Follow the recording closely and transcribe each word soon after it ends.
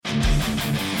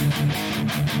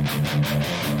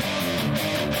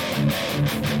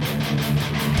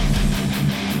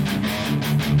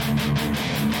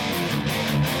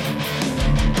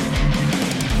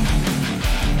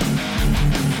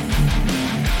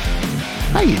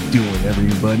How you doing,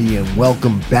 everybody, and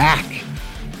welcome back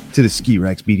to the Ski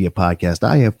Rex Media Podcast.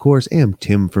 I, of course, am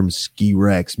Tim from Ski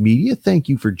Rex Media. Thank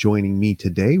you for joining me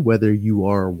today, whether you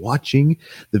are watching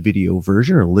the video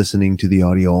version or listening to the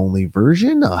audio-only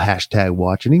version, hashtag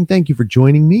watching. Thank you for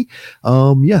joining me.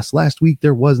 Yes, last week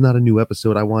there was not a new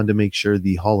episode. I wanted to make sure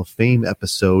the Hall of Fame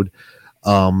episode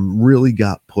really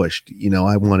got pushed. You know,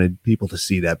 I wanted people to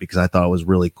see that because I thought it was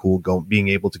really cool being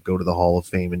able to go to the Hall of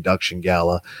Fame induction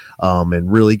gala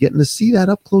and really getting to see that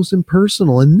up close and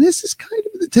personal. And this is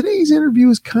today's interview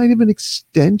is kind of an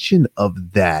extension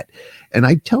of that. And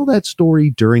I tell that story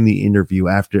during the interview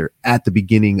at the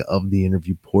beginning of the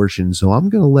interview portion. So I'm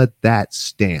going to let that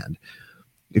stand.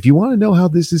 If you want to know how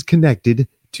this is connected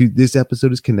to this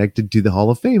episode is connected to the Hall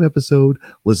of Fame episode,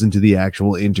 listen to the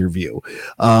actual interview.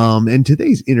 And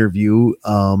today's interview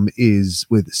is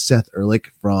with Seth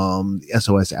Ehrlich from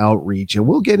SOS Outreach. And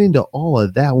we'll get into all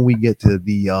of that when we get to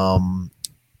the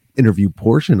interview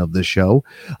portion of the show.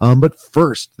 But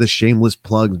first, the shameless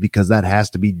plugs, because that has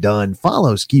to be done.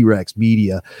 Follow Ski Rex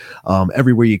Media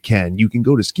everywhere you can. You can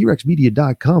go to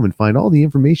skirexmedia.com and find all the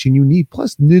information you need,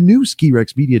 plus the new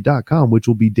skirexmedia.com, which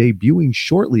will be debuting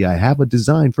shortly. I have a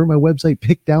design for my website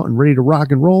picked out and ready to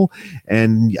rock and roll,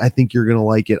 and I think you're going to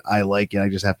like it. I like it. I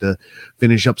just have to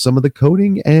finish up some of the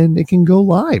coding and it can go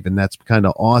live, and that's kind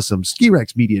of awesome.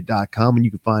 skirexmedia.com, and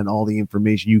you can find all the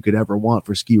information you could ever want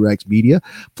for Ski Rex Media,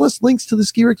 plus links to the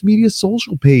Ski Rex Media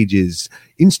social pages,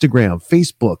 Instagram,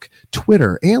 Facebook,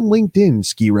 Twitter, and LinkedIn.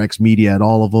 Ski Rex Media at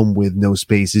all of them with no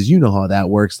spaces. You know how that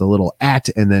works, the little @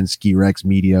 and then Ski Rex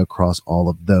Media across all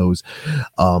of those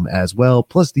as well,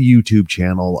 plus the YouTube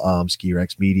channel, Ski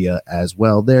Rex Media as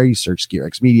well. There you search Ski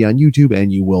Rex Media on YouTube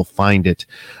and you will find it.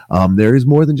 There is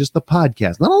more than just the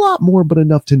podcast, not a lot more, but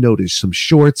enough to notice. Some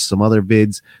shorts, some other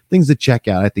vids, things to check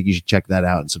out. I think you should check that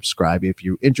out and subscribe if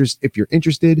you're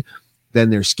interested. Then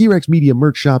there's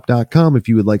skirexmediamerchshop.com if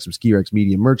you would like some Ski Rex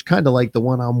Media merch, kind of like the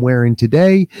one I'm wearing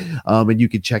today. And you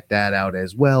can check that out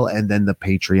as well. And then the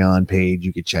Patreon page,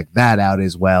 you can check that out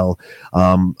as well.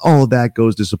 All of that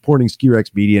goes to supporting Ski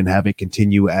Rex Media and have it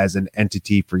continue as an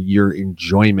entity for your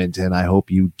enjoyment. And I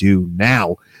hope you do.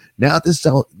 Now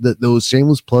those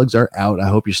shameless plugs are out. I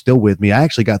hope you're still with me. I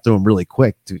actually got through them really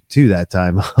quick to that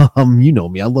time. You know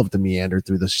me. I love to meander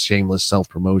through the shameless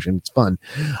self-promotion. It's fun.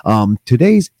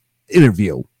 Today's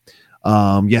interview.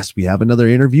 Yes, we have another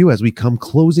interview as we come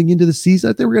closing into the season.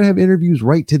 I think we're going to have interviews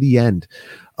right to the end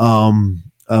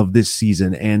of this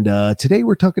season. And today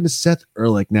we're talking to Seth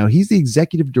Ehrlich. Now, he's the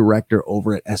executive director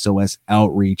over at SOS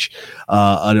Outreach,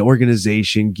 an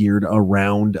organization geared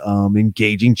around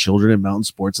engaging children in mountain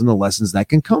sports and the lessons that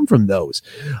can come from those.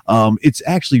 It's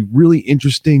actually really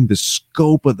interesting. The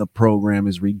scope of the program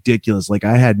is ridiculous. Like,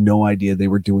 I had no idea they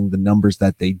were doing the numbers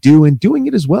that they do and doing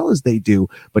it as well as they do.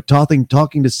 But talking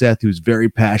to Seth, who's very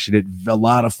passionate, a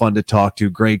lot of fun to talk to,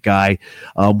 great guy.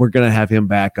 We're going to have him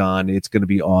back on. It's going to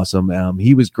be awesome.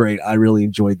 He was great. I really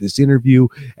enjoyed this interview,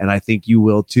 and I think you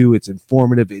will too. It's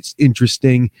informative. It's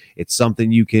interesting. It's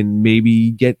something you can maybe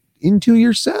get into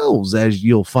yourselves, as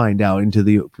you'll find out, into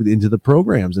the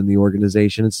programs and the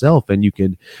organization itself. And you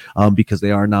could, because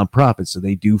they are nonprofits, so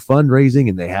they do fundraising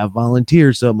and they have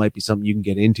volunteers. So it might be something you can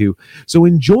get into. So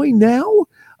enjoy now.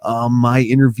 My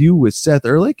interview with Seth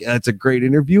Ehrlich. It's a great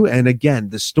interview. And again,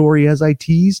 the story, as I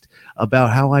teased about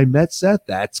how I met Seth,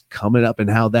 that's coming up, and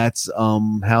how that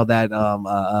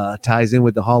ties in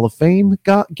with the Hall of Fame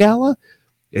gala.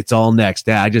 It's all next.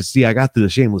 I got through the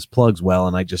shameless plugs well,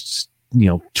 and I just,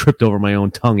 tripped over my own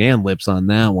tongue and lips on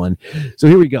that one. So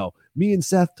here we go. Me and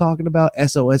Seth talking about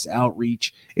SOS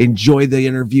Outreach. Enjoy the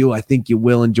interview. I think you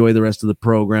will enjoy the rest of the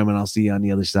program, and I'll see you on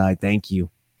the other side. Thank you.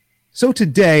 So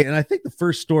today, and I think the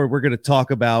first story we're going to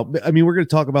talk about, we're going to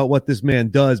talk about what this man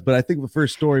does, but I think the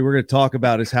first story we're going to talk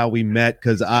about is how we met,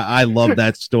 because I love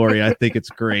that story. I think it's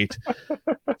great.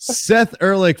 Seth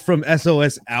Ehrlich from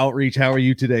SOS Outreach. How are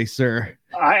you today, sir?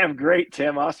 I am great,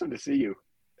 Tim. Awesome to see you.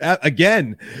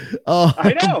 Again.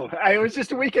 I know. It was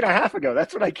just a week and a half ago.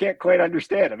 That's what I can't quite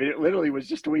understand. I mean, it literally was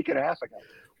just a week and a half ago.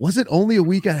 Was it only a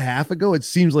week and a half ago? It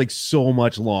seems like so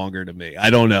much longer to me. I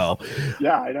don't know.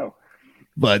 Yeah, I know.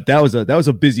 But that was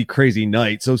a busy, crazy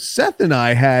night. So Seth and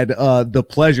I had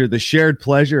the shared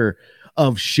pleasure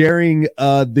of sharing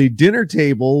the dinner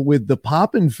table with the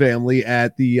Poppin family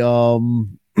at the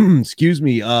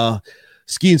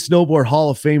Ski and Snowboard Hall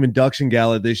of Fame induction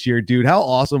gala this year. Dude, how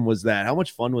awesome was that? How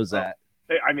much fun was that?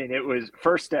 I mean, it was,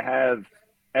 first, to have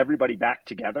everybody back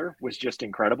together was just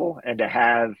incredible, and to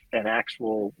have an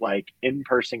actual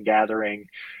in-person gathering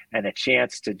and a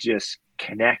chance to just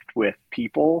connect with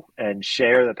people and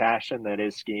share the passion that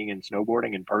is skiing and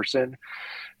snowboarding in person.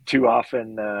 too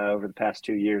often over the past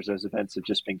 2 years, those events have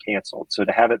just been canceled. So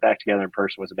to have it back together in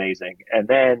person was amazing. And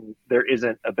then there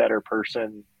isn't a better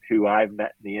person who I've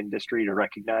met in the industry to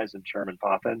recognize than Sherman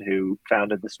Poppin, who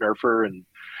founded the Snurfer and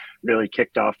really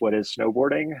kicked off what is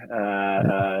snowboarding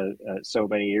so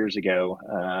many years ago.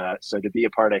 So to be a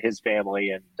part of his family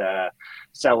and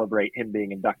celebrate him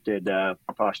being inducted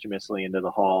posthumously into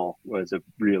the hall was a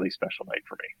really special night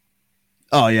for me.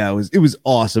 Oh yeah, it was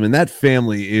awesome, and that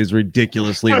family is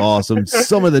ridiculously awesome.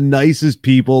 Some of the nicest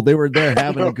people. They were there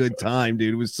having a good time,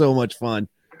 dude. It was so much fun.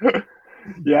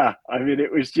 Yeah, I mean,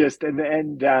 it was just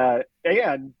and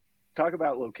talk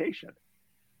about location.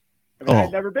 I mean,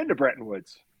 I'd never been to Bretton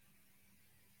Woods.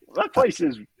 That place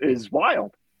is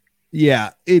wild. Yeah,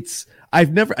 I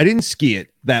didn't ski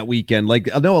it that weekend. Like,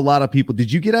 I know a lot of people.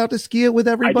 Did you get out to ski it with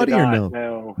everybody or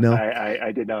no? No,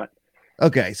 I did not.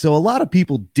 Okay, so a lot of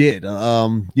people did,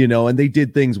 and they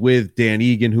did things with Dan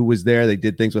Egan, who was there. They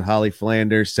did things with Holly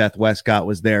Flanders. Seth Westcott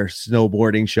was there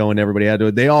snowboarding, showing everybody how to do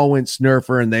it. They all went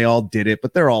snurfer and they all did it,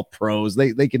 but they're all pros.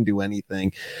 They can do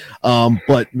anything.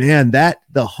 But man,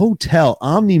 the hotel,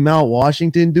 Omni Mount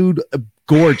Washington, dude,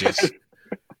 gorgeous,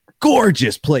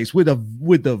 gorgeous place with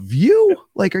a view.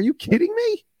 Like, are you kidding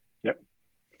me?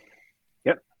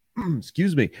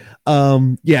 Excuse me.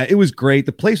 Yeah, it was great.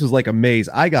 The place was like a maze.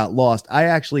 I got lost. I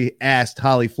actually asked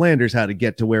Holly Flanders how to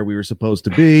get to where we were supposed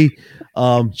to be.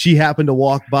 She happened to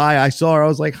walk by. I saw her. I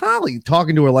was like, Holly,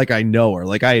 talking to her like I know her,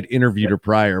 like I had interviewed her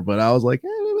prior, but I was like,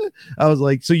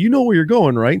 so you know where you're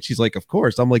going, right? And she's like, of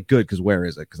course. I'm like, good, because where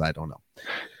is it? Because I don't know.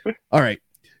 All right.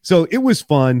 So it was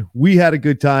fun. We had a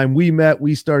good time. We met.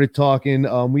 We started talking.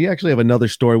 We actually have another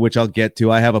story, which I'll get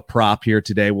to. I have a prop here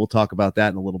today. We'll talk about that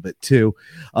in a little bit too.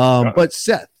 But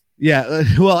Seth,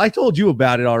 well, I told you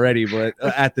about it already, but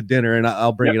at the dinner, and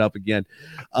I'll bring it up again.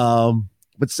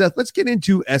 But Seth, let's get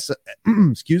into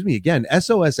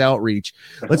SOS Outreach.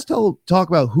 Let's talk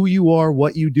about who you are,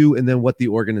 what you do, and then what the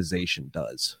organization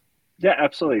does. Yeah,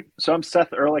 absolutely. So I'm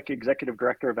Seth Ehrlich, Executive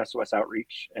Director of SOS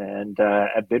Outreach, and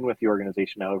I've been with the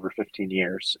organization now over 15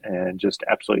 years and just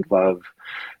absolutely love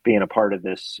being a part of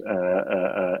this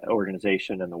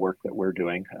organization and the work that we're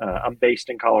doing. I'm based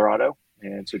in Colorado,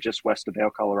 and so just west of Vail,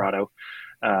 Colorado.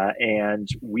 And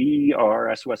we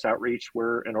are SOS Outreach.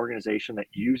 We're an organization that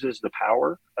uses the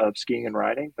power of skiing and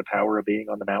riding, the power of being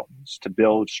on the mountains, to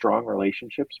build strong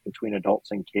relationships between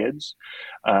adults and kids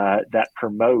that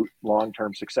promote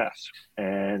long-term success.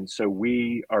 And so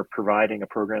we are providing a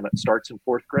program that starts in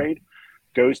fourth grade,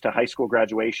 goes to high school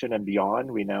graduation and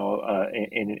beyond. We now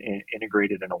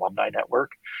integrated an alumni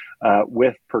network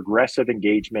with progressive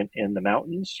engagement in the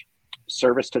mountains,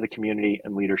 service to the community,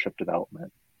 and leadership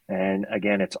development. And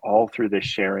again, it's all through this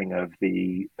sharing of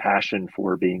the passion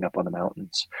for being up on the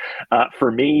mountains.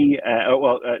 For me,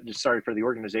 for the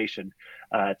organization,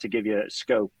 to give you a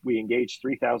scope, we engage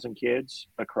 3,000 kids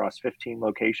across 15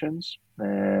 locations.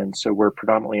 And so we're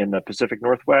predominantly in the Pacific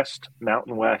Northwest,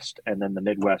 Mountain West, and then the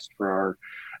Midwest for our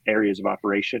areas of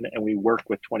operation. And we work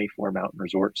with 24 mountain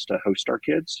resorts to host our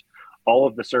kids. All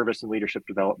of the service and leadership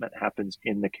development happens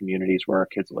in the communities where our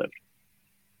kids live.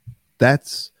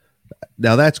 That's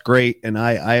great. And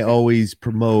I always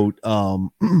promote,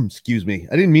 excuse me.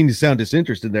 I didn't mean to sound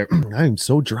disinterested there. I'm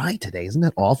so dry today. Isn't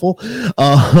that awful?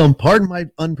 Pardon my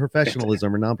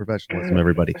unprofessionalism or non-professionalism,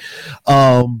 everybody.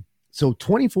 So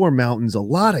 24 mountains, a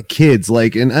lot of kids,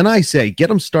 like, and I say, get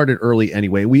them started early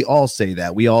anyway. We all say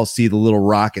that. We all see the little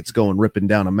rockets going ripping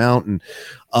down a mountain.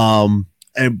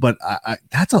 But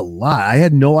that's a lot. I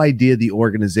had no idea the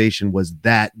organization was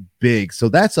that big. So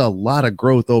that's a lot of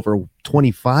growth over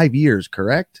 25 years,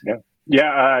 correct?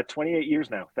 Yeah. 28 years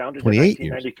now. Founded in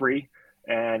 1993. Years.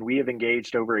 And we have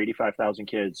engaged over 85,000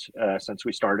 kids since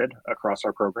we started across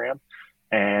our program.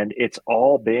 And it's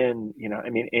all been,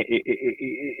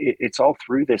 it's all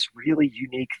through this really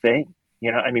unique thing.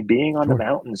 Being on the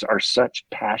mountains are such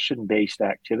passion-based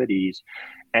activities.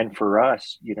 And for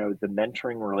us, the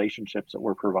mentoring relationships that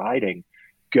we're providing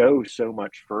go so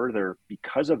much further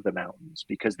because of the mountains,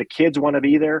 because the kids want to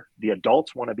be there, the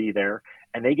adults want to be there,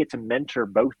 and they get to mentor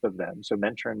both of them. So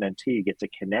mentor and mentee get to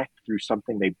connect through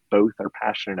something they both are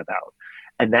passionate about.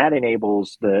 And that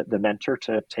enables the mentor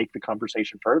to take the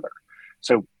conversation further.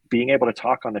 So being able to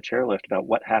talk on the chairlift about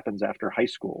what happens after high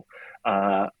school,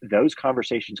 those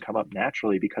conversations come up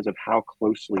naturally because of how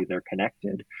closely they're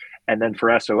connected. And then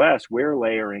for SOS, we're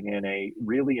layering in a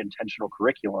really intentional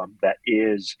curriculum that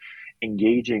is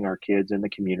engaging our kids in the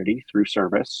community through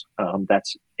service,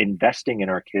 that's investing in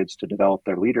our kids to develop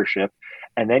their leadership,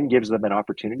 and then gives them an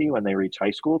opportunity when they reach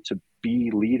high school to be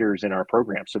leaders in our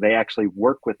program. So they actually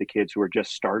work with the kids who are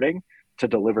just starting to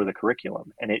deliver the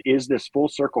curriculum. And it is this full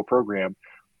circle program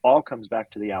all comes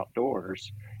back to the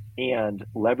outdoors and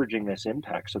leveraging this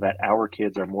impact so that our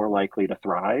kids are more likely to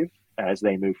thrive as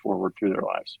they move forward through their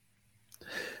lives.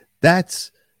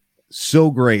 That's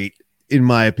so great, in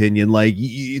my opinion. Like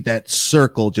that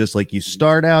circle, just like you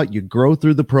start out, you grow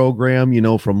through the program,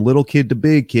 from little kid to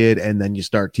big kid, and then you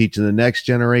start teaching the next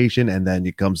generation, and then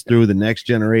it comes through the next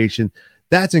generation.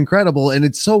 That's incredible. And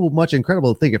it's so much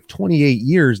incredible to think of 28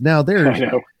 years now. There's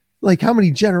like, how many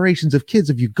generations of kids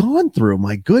have you gone through?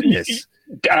 My goodness.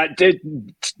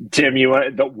 Tim,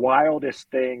 the wildest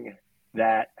thing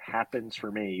that happens for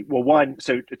me. Well,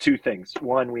 two things.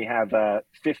 One, we have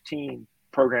 15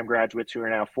 program graduates who are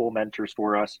now full mentors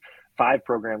for us, 5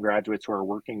 program graduates who are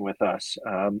working with us,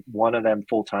 one of them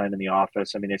full-time in the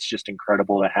office. I mean, it's just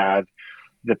incredible to have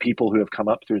the people who have come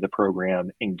up through the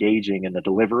program engaging in the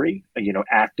delivery,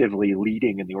 actively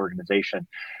leading in the organization.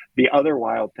 The other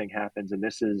wild thing happens, and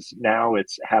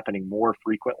it's happening more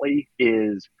frequently,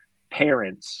 is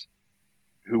parents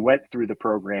who went through the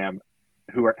program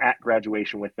who are at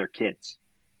graduation with their kids.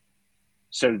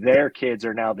 So their kids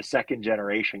are now the second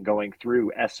generation going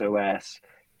through SOS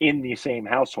in the same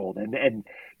household. And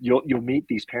you'll meet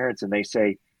these parents and they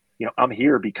say, I'm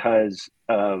here because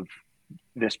of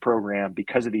this program,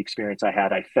 because of the experience I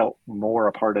had. I felt more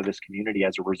a part of this community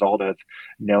as a result of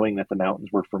knowing that the mountains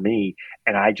were for me.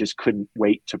 And I just couldn't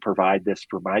wait to provide this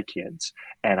for my kids.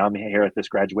 And I'm here at this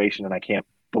graduation, and I can't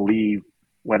believe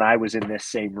when I was in this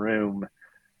same room,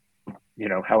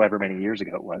 however many years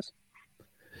ago it was.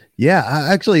 Yeah,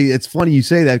 actually, it's funny you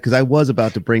say that, because I was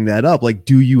about to bring that up. Like,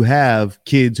 do you have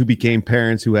kids who became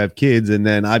parents who have kids? And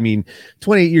then,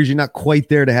 28 years, you're not quite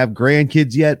there to have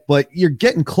grandkids yet, but you're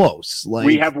getting close. Like,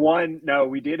 we have one. No,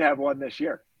 we did have one this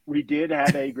year. We did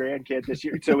have a grandkid this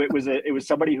year. So it was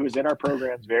somebody who was in our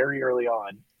programs very early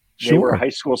on. They were a high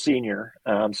school senior.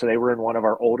 So they were in one of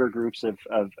our older groups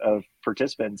of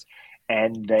participants.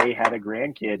 And they had a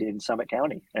grandkid in Summit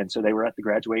County. And so they were at the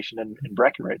graduation in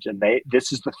Breckenridge. And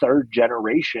this is the third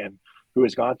generation who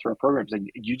has gone through our programs. And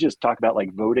you just talk about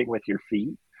like voting with your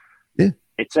feet. Yeah.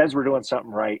 It says we're doing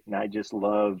something right. And I just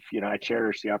love, I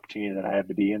cherish the opportunity that I have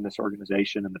to be in this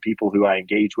organization and the people who I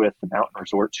engage with, the mountain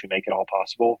resorts who make it all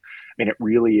possible. I mean, it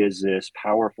really is this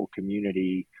powerful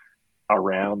community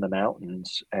around the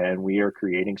mountains, and we are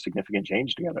creating significant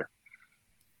change together.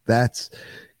 That's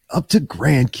up to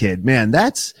grandkid, man.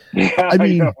 That's,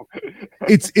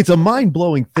 it's a mind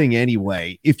blowing thing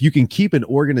anyway. If you can keep an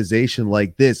organization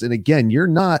like this, and again, you're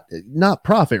not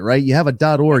profit, right? You have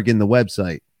a .org in the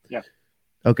website. Yeah.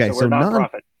 Okay. So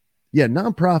nonprofit.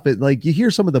 Nonprofit. Like, you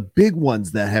hear some of the big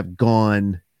ones that have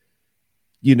gone,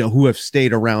 who have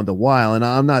stayed around a while. And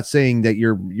I'm not saying that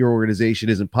your organization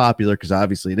isn't popular, because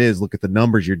obviously it is. Look at the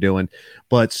numbers you're doing.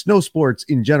 But snow sports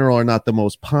in general are not the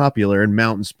most popular, and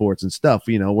mountain sports and stuff.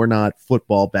 We're not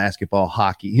football, basketball,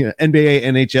 hockey, NBA,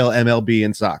 NHL, MLB,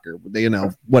 and soccer.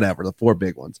 Whatever, the 4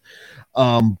 big ones.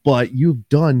 But you've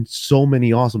done so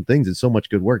many awesome things and so much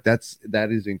good work. That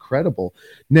is incredible.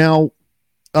 Now,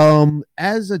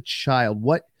 as a child,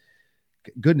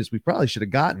 goodness, we probably should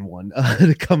have gotten one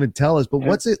to come and tell us, but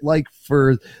what's it like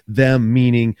for them?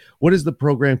 Meaning, what does the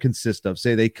program consist of?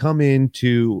 Say they come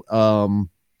into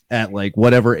at like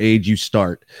whatever age you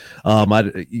start. So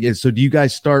do you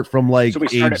guys start from like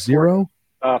age 0?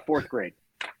 Fourth grade.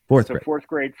 Fourth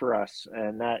grade for us,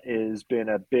 and that has been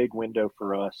a big window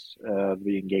for us,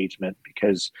 the engagement,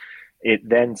 because it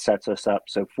then sets us up.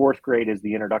 So 4th grade is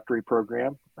the introductory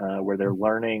program where they're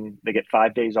learning. They get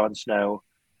 5 days on snow,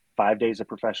 5 days of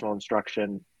professional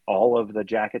instruction, all of the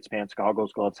jackets, pants,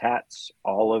 goggles, gloves, hats,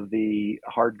 all of the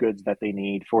hard goods that they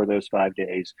need for those 5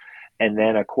 days, and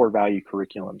then a core value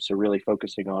curriculum. So really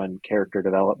focusing on character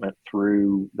development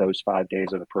through those 5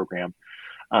 days of the program.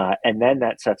 And then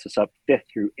that sets us up 5th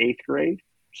through 8th grade.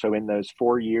 So in those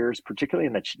 4 years,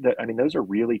 particularly those are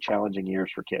really challenging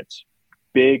years for kids.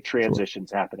 Big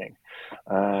transitions happening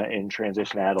in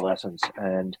transition to adolescence.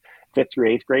 And 5th through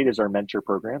 8th grade is our mentor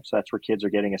program. So that's where kids are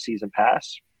getting a season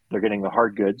pass. They're getting the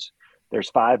hard goods. There's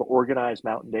 5 organized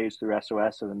mountain days through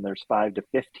SOS, and then there's 5 to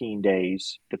 15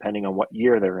 days, depending on what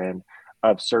year they're in,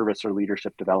 of service or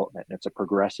leadership development. It's a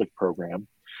progressive program.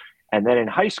 And then in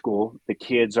high school, the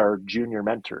kids are junior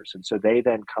mentors. And so they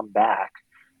then come back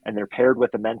and they're paired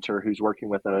with a mentor who's working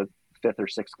with a 5th or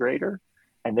 6th grader,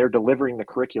 and they're delivering the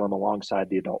curriculum alongside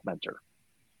the adult mentor.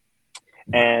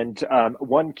 And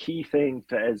one key thing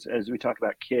as we talk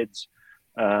about kids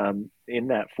in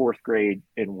that 4th grade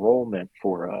enrollment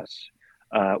for us,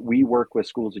 we work with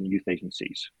schools and youth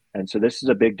agencies. And so this is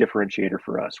a big differentiator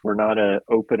for us. We're not an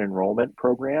open enrollment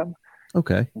program.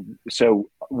 Okay. So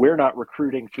we're not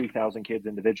recruiting 3,000 kids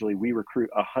individually. We recruit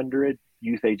 100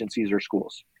 youth agencies or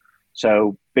schools.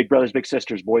 So Big Brothers Big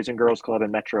Sisters, Boys and Girls Club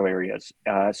in metro areas,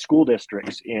 school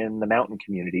districts in the mountain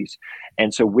communities.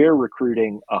 And so we're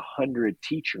recruiting 100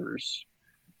 teachers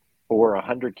or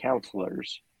 100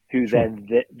 counselors who Sure.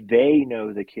 then they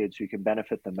know the kids who can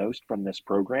benefit the most from this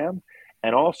program.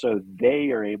 And also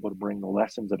they are able to bring the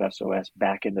lessons of SOS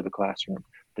back into the classroom.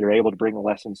 They're able to bring the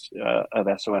lessons of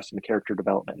SOS and the character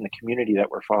development and the community that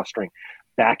we're fostering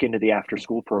back into the after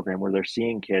school program where they're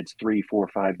seeing kids 3, 4,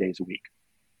 5 days a week.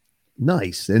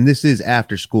 Nice. And this is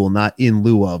after school, not in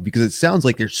lieu of, because it sounds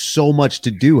like there's so much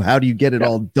to do. How do you get it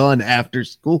all done after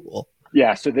school?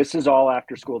 Yeah, so this is all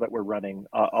after school that we're running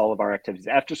all of our activities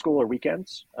after school or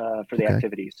weekends for the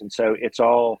activities. And so it's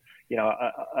all,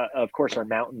 of course, our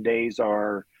mountain days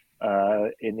are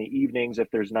in the evenings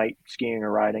if there's night skiing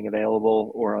or riding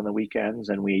available, or on the weekends,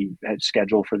 and we had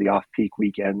scheduled for the off-peak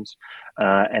weekends.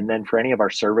 And then for any of our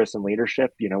service and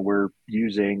leadership, we're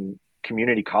using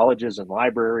community colleges and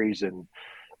libraries and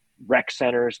rec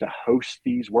centers to host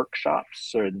these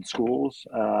workshops in schools.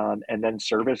 And then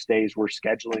service days, we're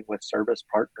scheduling with service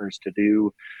partners to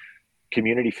do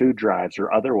community food drives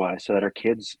or otherwise, so that our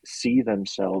kids see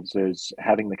themselves as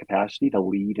having the capacity to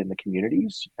lead in the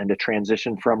communities and to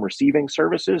transition from receiving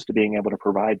services to being able to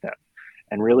provide them,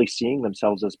 and really seeing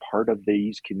themselves as part of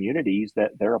these communities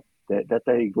that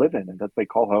they live in and that they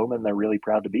call home and they're really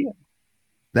proud to be in.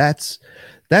 That's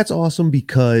awesome,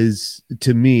 because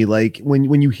to me, like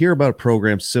when you hear about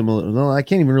programs similar, no, I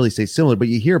can't even really say similar, but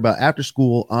you hear about after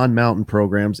school on mountain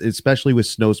programs, especially with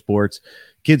snow sports,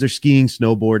 kids are skiing,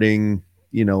 snowboarding,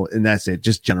 and that's it,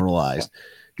 just generalized.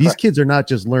 These Correct. Kids are not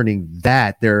just learning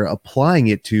that, they're applying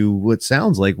it to what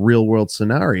sounds like real world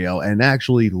scenario and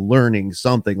actually learning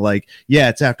something. Like, yeah,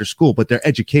 it's after school, but their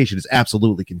education is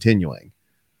absolutely continuing.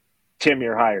 Tim,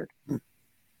 you're hired.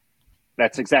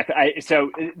 That's exactly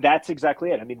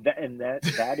it. I mean,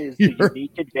 that is the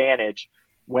unique advantage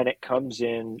when it comes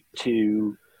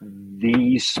into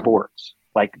these sports.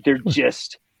 Like, they're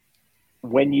just,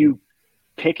 when you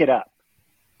pick it up,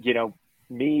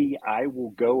 I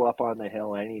will go up on the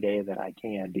hill any day that I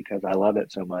can because I love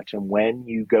it so much. And when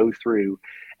you go through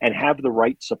and have the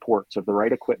right supports of the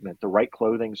right equipment, the right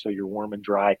clothing so you're warm and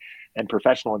dry, and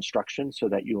professional instruction so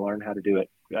that you learn how to do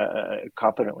it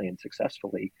competently and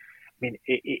successfully, I mean,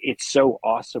 it's so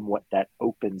awesome what that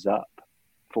opens up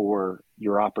for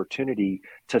your opportunity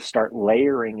to start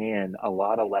layering in a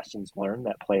lot of lessons learned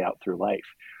that play out through life.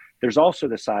 There's also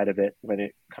the side of it when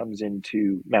it comes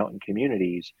into mountain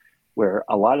communities where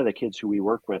a lot of the kids who we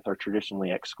work with are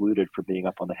traditionally excluded from being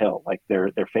up on the hill. Like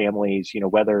their families,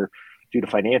 whether due to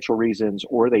financial reasons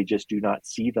or they just do not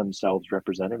see themselves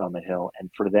represented on the hill.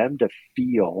 And for them to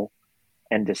feel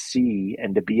and to see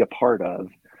and to be a part of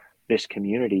this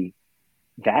community,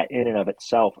 that in and of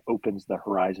itself opens the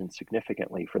horizon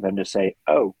significantly for them to say,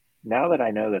 oh, now that I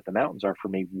know that the mountains are for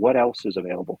me, what else is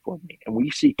available for me? And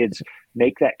we see kids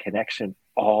make that connection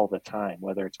all the time,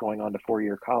 whether it's going on to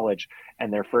 4-year college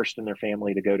and they're first in their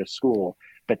family to go to school,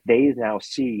 but they now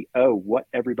see, oh, what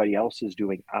everybody else is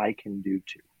doing, I can do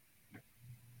too.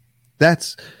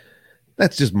 That's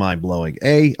just mind blowing.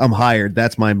 I'm hired.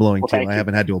 That's mind blowing too. I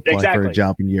haven't had to apply for a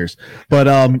job in years, but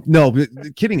no,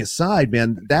 kidding aside,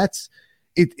 man, that's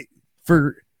it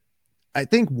for, I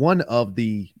think one of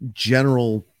the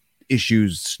general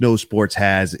issues snow sports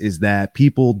has is that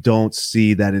people don't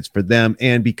see that it's for them,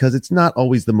 and because it's not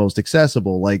always the most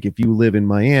accessible. Like if you live in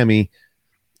Miami,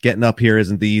 getting up here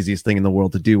isn't the easiest thing in the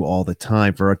world to do all the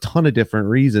time for a ton of different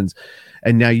reasons.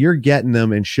 And now you're getting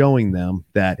them and showing them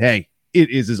that, hey, it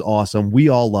is awesome. We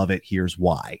all love it. Here's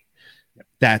why.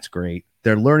 That's great.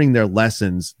 They're learning their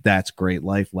lessons. That's great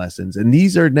life lessons. And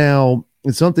these are now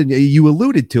something you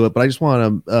alluded to it, but I just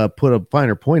want to put a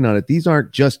finer point on it. These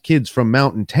aren't just kids from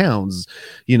mountain towns.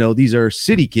 These are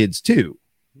city kids too.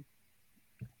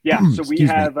 Yeah. So we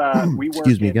work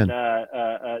in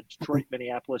Detroit,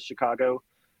 Minneapolis, Chicago,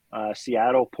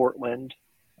 Seattle, Portland,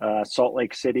 Salt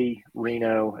Lake City,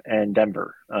 Reno, and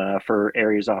Denver for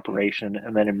areas of operation.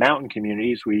 And then in mountain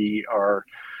communities, we are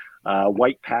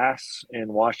White Pass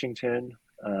in Washington,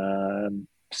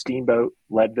 Steamboat,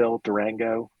 Leadville,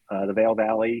 Durango, the Vail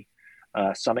Valley,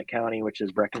 Summit County, which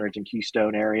is Breckenridge and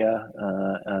Keystone area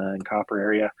and Copper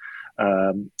area,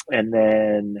 and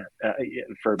then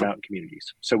for mountain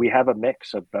communities. So we have a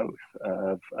mix of both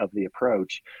of the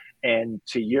approach. And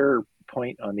to your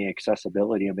point on the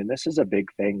accessibility, I mean, this is a big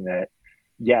thing that,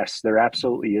 yes, there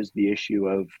absolutely is the issue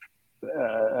of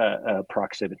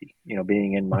proximity,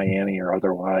 being in Miami or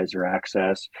otherwise, or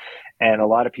access. And a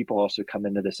lot of people also come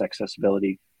into this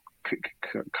accessibility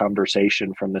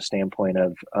conversation from the standpoint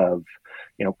of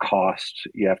cost.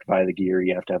 You have to buy the gear,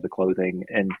 you have to have the clothing,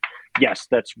 and yes,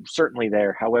 that's certainly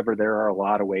there. However, there are a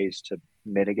lot of ways to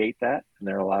mitigate that, and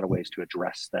there are a lot of ways to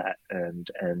address that, and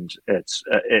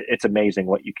it's amazing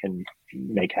what you can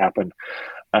make happen,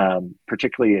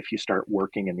 particularly if you start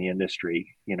working in the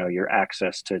industry. Your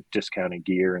access to discounted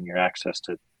gear and your access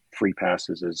to free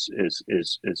passes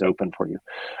is open for you.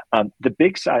 The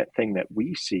big side thing that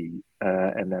we see,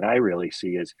 and that I really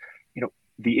see, is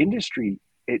the industry.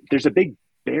 There's a big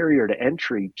barrier to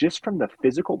entry just from the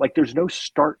physical. Like, there's no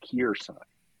start here sign.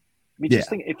 I mean, just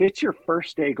think, if it's your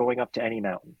first day going up to any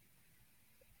mountain,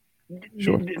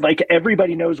 sure, like,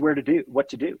 everybody knows what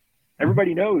to do.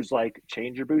 Everybody knows, like,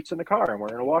 change your boots in the car, and we're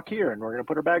going to walk here, and we're going to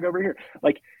put our bag over here.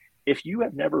 Like, if you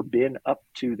have never been up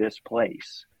to this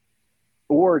place,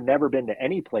 or never been to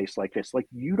any place like this, like,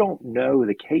 you don't know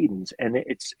the cadence. And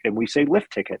we say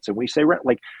lift tickets, and we say rent.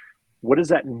 Like, what does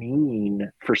that mean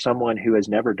for someone who has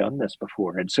never done this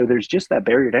before? And so there's just that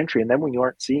barrier to entry. And then when you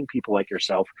aren't seeing people like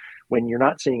yourself, when you're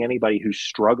not seeing anybody who's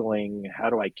struggling, how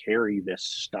do I carry this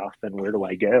stuff and where do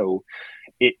I go?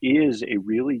 It is a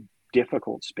really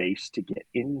difficult space to get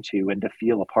into and to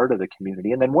feel a part of the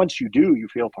community. And then once you do, you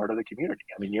feel part of the community.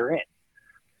 I mean, you're in.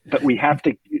 But we have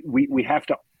to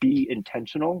be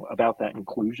intentional about that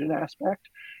inclusion aspect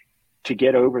to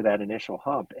get over that initial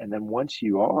hump. And then once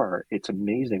you are, it's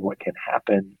amazing what can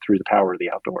happen through the power of the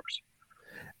outdoors.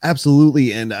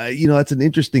 Absolutely. And, that's an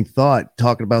interesting thought,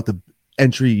 talking about the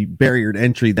barrier to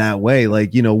entry that way.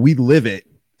 Like, we live it.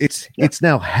 It's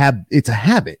now it's a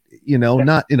habit,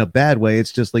 not in a bad way.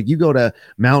 It's just like, you go to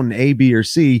mountain A, B, or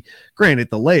C.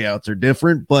 Granted, the layouts are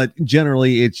different, but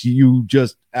generally it's you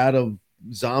just out of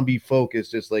zombie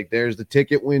focus, just like, there's the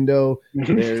ticket window,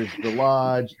 there's the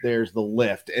lodge, there's the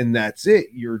lift, and that's it.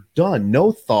 You're done.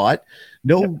 No thought,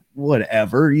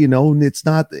 whatever, it's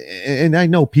not. And I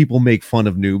know people make fun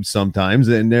of noobs sometimes,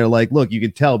 and they're like, look, you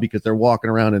can tell because they're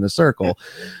walking around in a circle.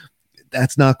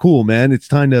 That's not cool, man. It's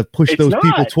time to push those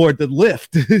people toward the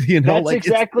lift. That's like,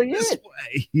 exactly it.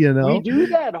 Way, we do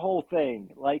that whole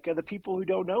thing, like, the people who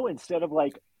don't know, instead of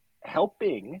like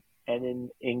helping and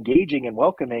engaging and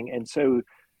welcoming. And so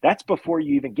that's before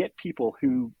you even get people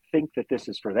who think that this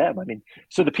is for them. I mean,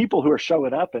 so the people who are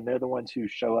showing up, and they're the ones who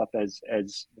show up as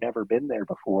never been there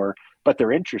before, but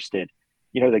they're interested.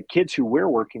 The kids who we're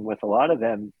working with, a lot of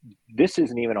them, this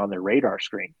isn't even on their radar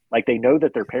screen. Like, they know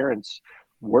that their parents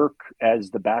work as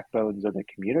the backbones of the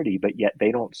community, but yet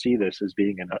they don't see this as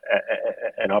being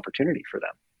an opportunity for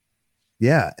them.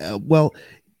 Yeah. Well,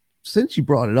 since you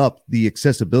brought it up, the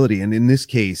accessibility, and in this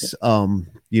case,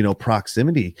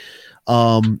 proximity,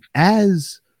 and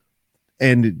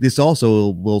this also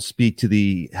will speak to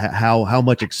the how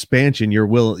much expansion your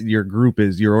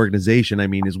organization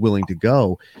is willing to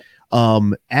go,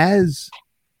 as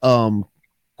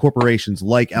corporations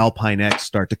like Alpine X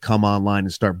start to come online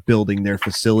and start building their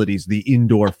facilities, the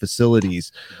indoor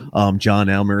facilities. John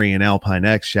Elmery and Alpine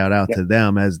X, shout out to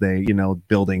them, as they,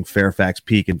 building Fairfax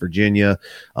Peak in Virginia,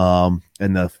 and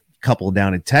the couple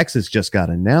down in Texas just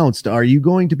got announced. Are you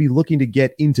going to be looking to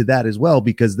get into that as well?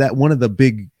 Because that one of the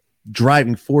big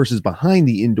driving forces behind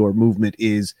the indoor movement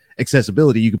is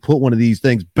accessibility. You can put one of these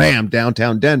things, bam,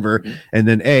 downtown Denver, and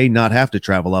then A, not have to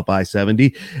travel up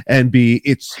I-70, and B,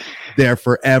 it's there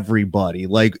for everybody.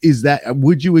 Like,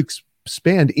 would you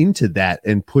expand into that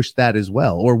and push that as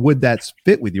well, or would that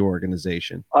fit with your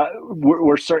organization?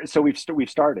 We're starting. So we've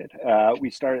started. We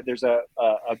started. There's a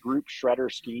group,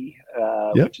 Shredder Ski,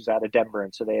 which is out of Denver,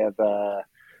 and so they have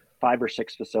 5 or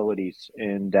 6 facilities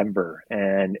in Denver,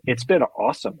 and it's been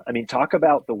awesome. I mean, talk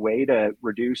about the way to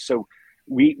reduce. So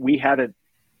we haven't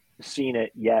seen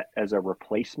it yet as a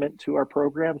replacement to our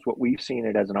programs. What we've seen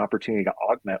it as an opportunity to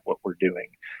augment what we're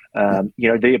doing.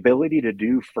 The ability to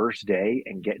do first day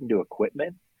and get into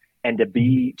equipment, and to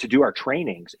do our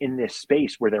trainings in this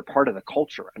space where they're part of the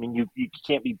culture. I mean, you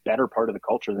can't be better part of the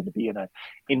culture than to be in an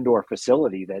indoor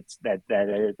facility that's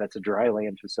a dry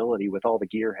land facility with all the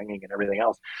gear hanging and everything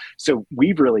else. So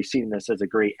we've really seen this as a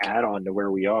great add-on to where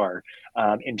we are.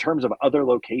 In terms of other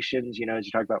locations, as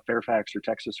you talk about Fairfax or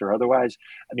Texas or otherwise,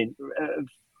 I mean,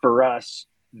 for us,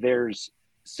 there's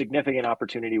significant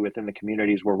opportunity within the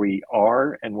communities where we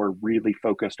are, and we're really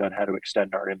focused on how to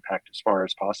extend our impact as far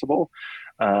as possible,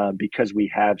 because we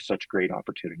have such great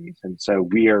opportunities. And so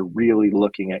we are really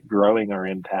looking at growing our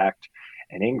impact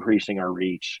and increasing our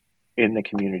reach in the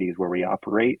communities where we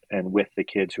operate and with the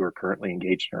kids who are currently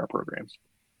engaged in our programs.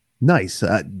 Nice.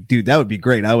 Dude, that would be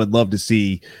great. I would love to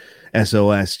see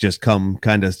SOS just come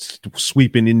kind of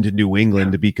sweeping into New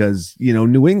England because,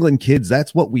 New England kids,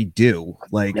 that's what we do.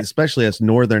 Like, especially us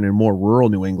northern and more rural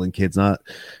New England kids, not,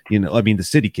 the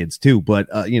city kids too. But,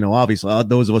 obviously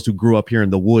those of us who grew up here in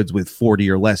the woods with 40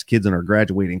 or less kids in our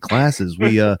graduating classes,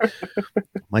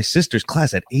 my sister's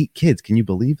class had 8 kids. Can you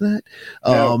believe that?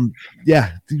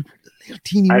 Yeah.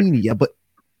 Teeny weeny. Yeah. But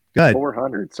go ahead.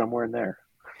 400 somewhere in there.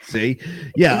 See,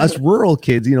 yeah, us rural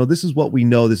kids, this is what we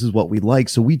know, this is what we like,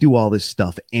 so we do all this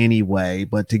stuff anyway.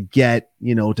 But to get,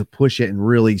 to push it and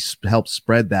really help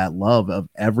spread that love of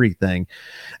everything,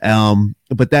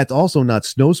 but that's also not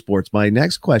snow sports. My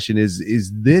next question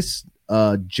is this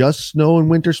just snow and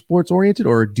winter sports oriented,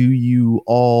 or do you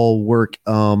all work,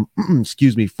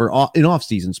 excuse me, in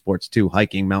off-season sports too,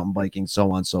 hiking, mountain biking, so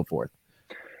on and so forth?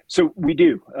 So we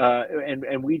do,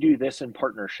 and we do this in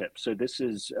partnership. So this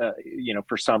is,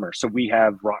 for summer. So we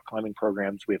have rock climbing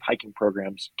programs, we have hiking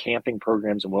programs, camping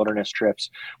programs, and wilderness trips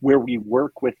where we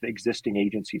work with existing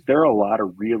agencies. There are a lot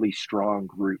of really strong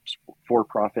groups,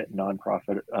 for-profit and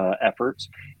nonprofit efforts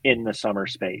in the summer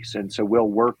space. And so we'll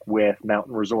work with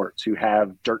mountain resorts who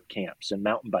have dirt camps and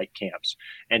mountain bike camps.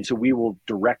 And so we will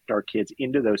direct our kids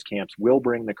into those camps. We'll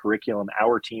bring the curriculum.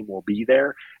 Our team will be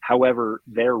there. However,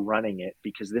 they're running it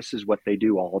because this is what they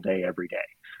do all day, every day.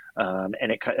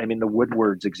 The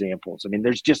Woodwards examples.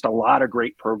 There's just a lot of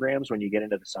great programs when you get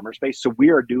into the summer space. So we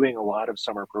are doing a lot of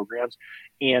summer programs,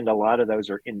 and a lot of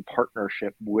those are in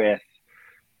partnership with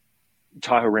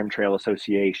Tahoe Rim Trail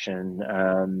Association,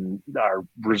 our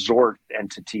resort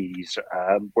entities.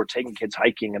 We're taking kids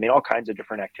hiking. All kinds of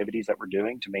different activities that we're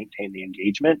doing to maintain the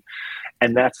engagement.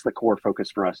 And that's the core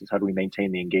focus for us, is how do we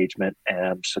maintain the engagement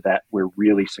so that we're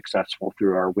really successful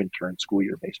through our winter and school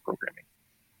year based programming.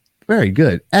 Very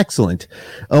good. Excellent.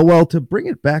 Well, to bring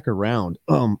it back around,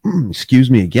 excuse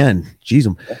me again,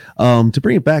 to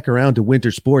bring it back around to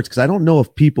winter sports, because I don't know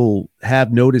if people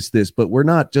have noticed this, but we're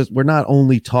not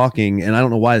only talking, and I don't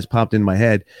know why this popped in my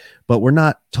head, but we're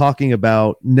not talking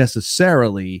about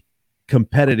necessarily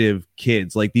competitive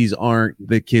kids. Like, these aren't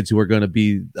the kids who are going to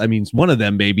be, one of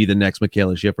them may be the next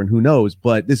Michaela Schifrin, who knows,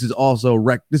 but this is also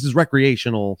this is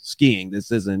recreational skiing.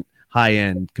 This isn't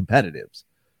high-end competitives.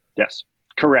 Yes.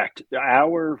 Correct.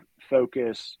 Our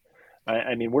focus,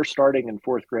 we're starting in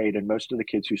 4th grade, and most of the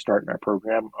kids who start in our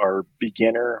program are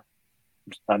beginner.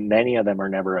 Many of them are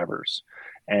never evers.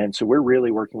 And so we're really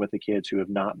working with the kids who have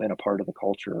not been a part of the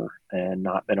culture and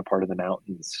not been a part of the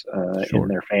mountains in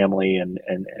their family and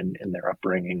in their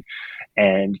upbringing,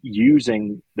 and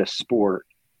using the sport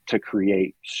to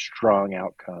create strong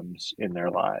outcomes in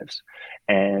their lives.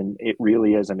 And it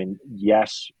really is,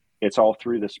 yes, it's all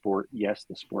through the sport. Yes,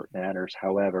 the sport matters.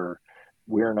 However,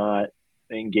 we're not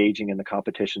engaging in the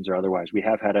competitions or otherwise. We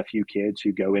have had a few kids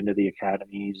who go into the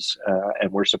academies,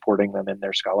 and we're supporting them in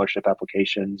their scholarship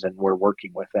applications, and we're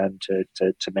working with them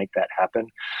to make that happen.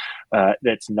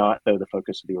 That's not, though, the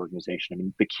focus of the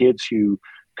organization. The kids who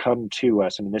come to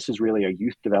us, this is really a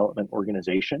youth development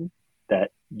organization that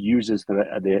uses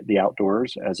the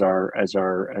outdoors as our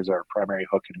primary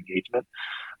hook and engagement.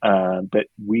 But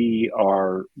we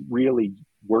are really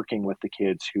working with the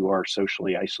kids who are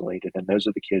socially isolated, and those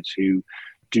are the kids who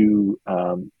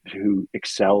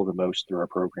excel the most through our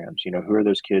programs. Who are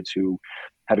those kids who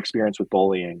have experience with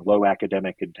bullying, low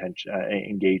academic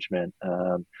engagement,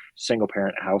 single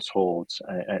parent households.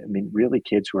 Really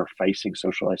kids who are facing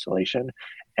social isolation,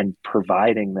 and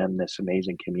providing them this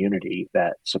amazing community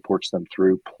that supports them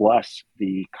through, plus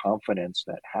the confidence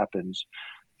that happens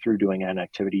through doing an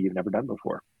activity you've never done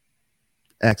before.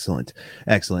 Excellent.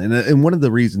 And one of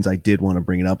the reasons I did want to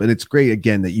bring it up, and it's great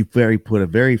again that you put a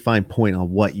very fine point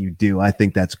on what you do. I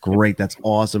think that's great. That's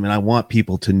awesome. And I want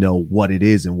people to know what it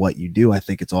is and what you do. I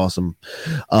think it's awesome.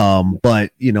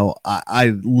 But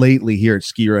I lately here at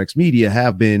Ski Rex Media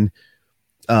have been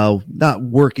not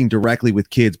working directly with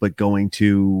kids, but going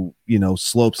to,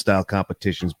 slope style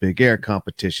competitions, big air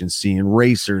competitions, seeing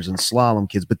racers and slalom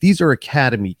kids. But these are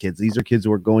academy kids. These are kids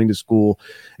who are going to school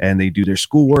and they do their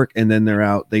schoolwork, and then they're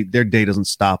out. Their day doesn't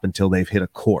stop until they've hit a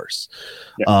course.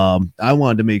 Yeah. I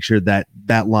wanted to make sure that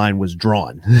line was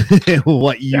drawn,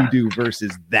 what you do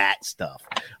versus that stuff,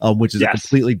 which is a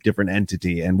completely different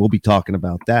entity. And we'll be talking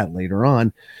about that later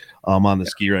on the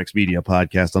Ski Rex Media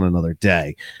podcast on another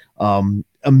day.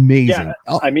 Amazing.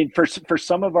 Yeah. For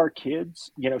some of our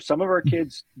kids, some of our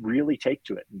kids really take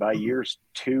to it. And by years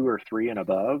 2 or 3 and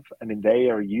above, they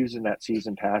are using that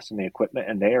season pass and the equipment,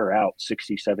 and they are out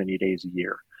 60, 70 days a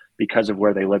year because of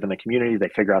where they live in the community. They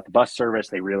figure out the bus service.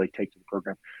 They really take to the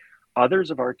program.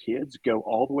 Others of our kids go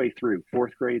all the way through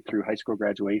 4th grade through high school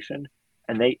graduation,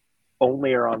 and they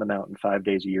only are on the mountain 5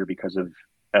 days a year because of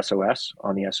SOS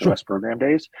on the SOS program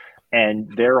days,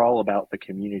 and they're all about the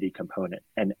community component.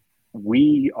 And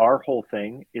our whole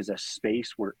thing is a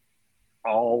space where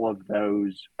all of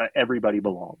those, everybody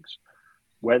belongs.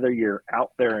 Whether you're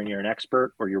out there and you're an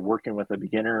expert, or you're working with a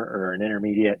beginner or an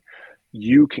intermediate,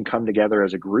 you can come together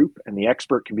as a group, and the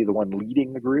expert can be the one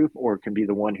leading the group, or can be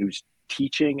the one who's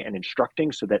teaching and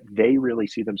instructing, so that they really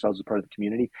see themselves as part of the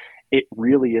community. It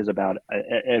really is about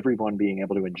everyone being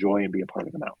able to enjoy and be a part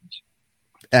of the mountains.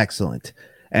 Excellent.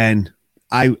 And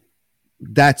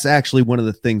that's actually one of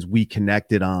the things we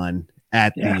connected on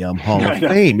at the Hall of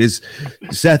Fame. Is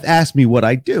Seth asked me what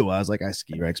I do. I was like, I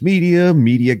Ski Rex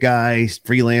media guy,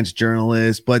 freelance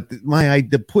journalist. But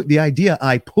the idea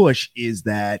I push is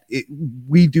that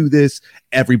we do this.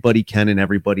 Everybody can, and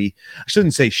everybody, I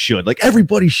shouldn't say should, like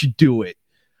everybody should do it.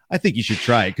 I think you should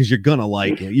try it because you're gonna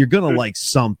like it. You're gonna like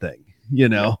something,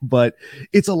 But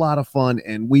it's a lot of fun,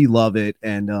 and we love it,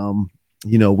 and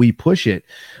we push it.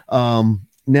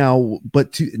 Now,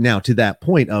 to that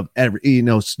point of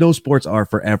snow sports are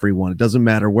for everyone. It doesn't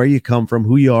matter where you come from,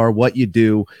 who you are, what you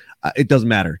do. It doesn't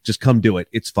matter. Just come do it.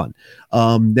 It's fun.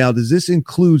 Now, does this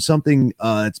include something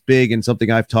that's big and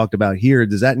something I've talked about here?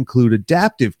 Does that include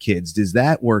adaptive kids? Does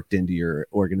that worked into your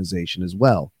organization as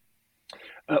well?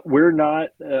 We're not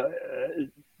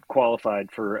qualified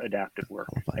for adaptive work.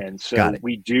 And so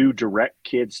we do direct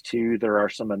kids to, there are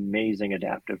some amazing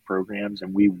adaptive programs,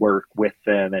 and we work with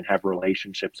them and have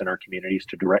relationships in our communities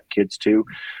to direct kids to.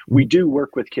 We do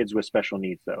work with kids with special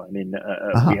needs, though. I mean,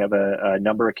 we have a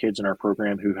number of kids in our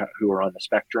program who are on the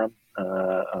spectrum,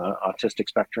 autistic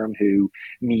spectrum, who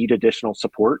need additional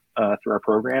support through our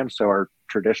program. So our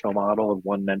traditional model of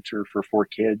one mentor for 4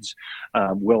 kids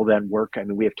will then work. I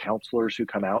mean, we have counselors who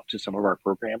come out to some of our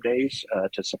program days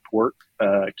to support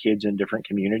kids in different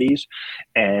communities.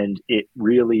 And it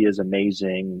really is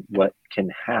amazing what can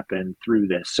happen through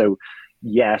this. So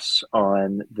yes,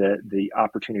 on the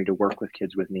opportunity to work with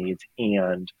kids with needs,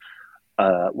 and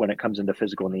when it comes into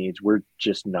physical needs, we're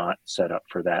just not set up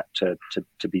for that to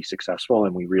be successful.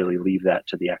 And we really leave that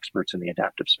to the experts in the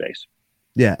adaptive space.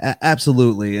 Yeah,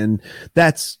 absolutely. And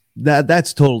that's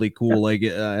totally cool. Like,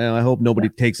 I hope nobody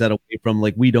takes that away from,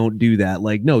 like, we don't do that.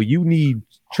 Like, no, you need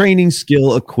training,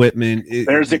 skill, equipment.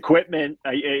 There's equipment.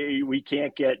 We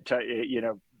can't get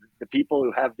the people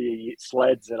who have the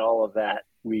sleds and all of that.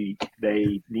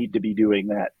 They need to be doing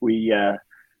that.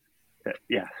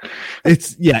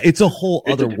 It's a whole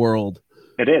other world.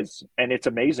 It is. And it's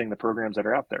amazing, the programs that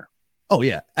are out there. Oh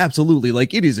yeah, absolutely.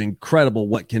 Like, it is incredible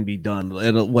what can be done,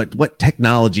 and what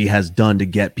technology has done to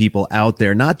get people out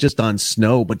there, not just on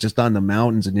snow, but just on the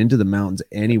mountains and into the mountains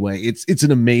anyway. It's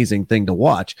an amazing thing to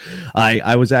watch.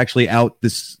 I was actually out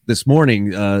this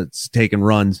morning taking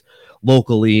runs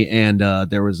locally, and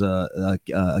there was a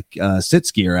sit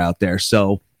skier out there.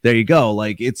 So there you go.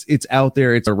 Like, it's out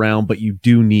there, it's around, but you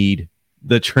do need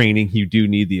the training, you do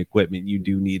need the equipment,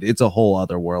 it's a whole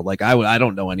other world. Like, I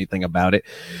don't know anything about it.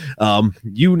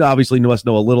 You obviously must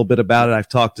know a little bit about it. I've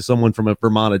talked to someone from a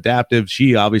Vermont Adaptive.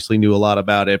 She obviously knew a lot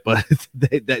about it, but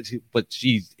but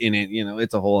she's in it.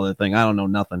 It's a whole other thing. I don't know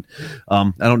nothing.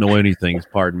 I don't know anything.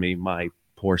 Pardon me, my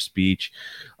poor speech.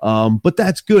 But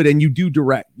that's good, and you do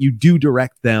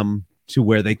direct them to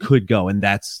where they could go, and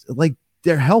that's like,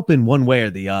 they're helping one way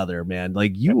or the other, man.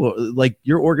 Like,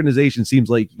 your organization seems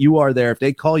like you are there. If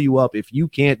they call you up, if you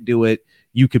can't do it,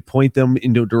 you could point them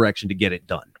into a direction to get it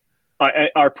done.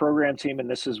 Our program team, and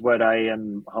this is what I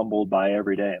am humbled by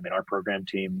every day. I mean, our program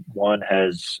team, one,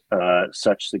 has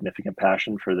such significant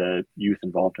passion for the youth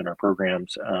involved in our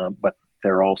programs, but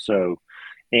they're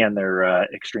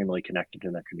extremely connected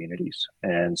in their communities.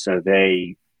 And so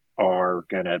they are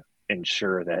going to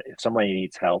ensure that if somebody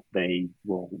needs help, they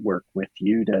will work with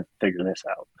you to figure this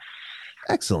out.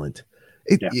 Excellent.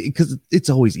 Because it's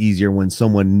always easier when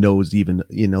someone knows, even,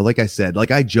 like I said,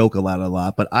 like, I joke a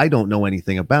lot, but I don't know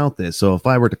anything about this. So if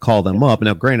I were to call them up,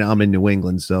 now granted, I'm in New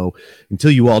England, so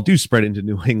until you all do spread into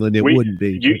New England, it wouldn't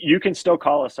be. You can still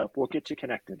call us up. We'll get you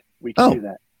connected. We can do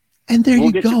that. And there you go.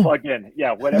 We'll get you plugged in.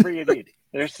 Yeah, whatever you need.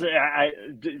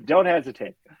 Don't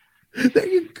hesitate. There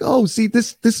you go. See,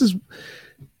 this is,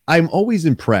 I'm always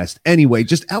impressed. Anyway,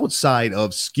 just outside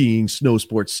of skiing, snow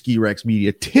sports, Ski Rex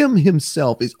Media, Tim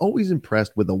himself is always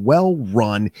impressed with a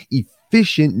well-run,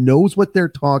 efficient, knows what they're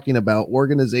talking about,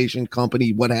 organization,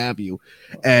 company, what have you.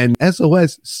 And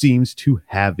SOS seems to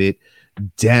have it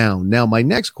down. Now, my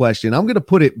next question, I'm going to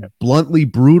put it bluntly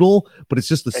brutal, but it's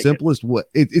just the simplest way.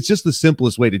 It's just the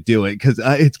simplest way to do it, because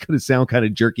it's going to sound kind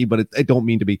of jerky, but I don't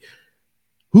mean to be.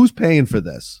 Who's paying for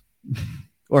this?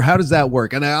 Or how does that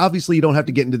work? And obviously, you don't have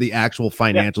to get into the actual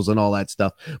financials and all that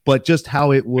stuff, but just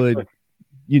how it would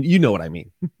you know what I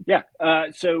mean. Yeah.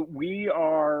 So we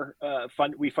are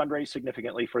we fundraise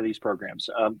significantly for these programs.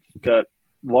 The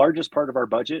largest part of our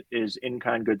budget is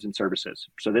in-kind goods and services.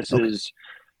 So this is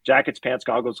jackets, pants,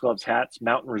 goggles, gloves, hats,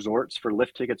 mountain resorts for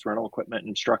lift tickets, rental equipment, and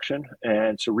instruction.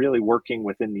 And so really working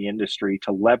within the industry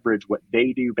to leverage what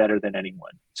they do better than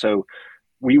anyone. So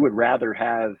we would rather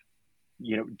have,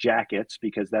 jackets,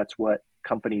 because that's what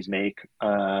companies make,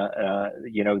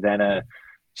 than a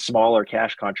smaller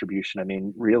cash contribution. I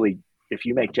mean, really, if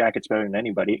you make jackets better than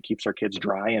anybody, it keeps our kids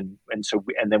dry. And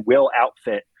then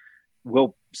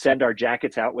we'll send our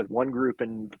jackets out with one group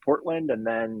in Portland, and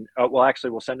then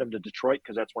we'll send them to Detroit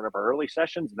because that's one of our early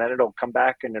sessions, and then it'll come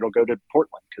back and it'll go to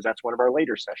Portland because that's one of our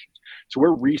later sessions. So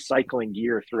we're recycling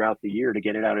gear throughout the year to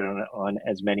get it out on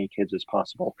as many kids as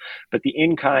possible. But the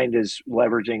in-kind is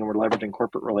leveraging, and we're leveraging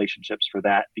corporate relationships for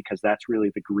that, because that's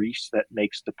really the grease that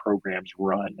makes the programs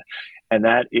run, and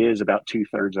that is about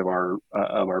 2/3 of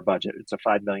our budget. It's a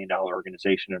 $5 million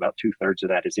organization, and about 2/3 of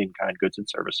that is in-kind goods and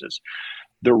services.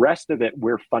 The rest of it,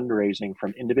 we're fundraising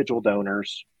from individual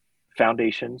donors,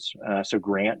 foundations, so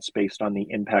grants based on the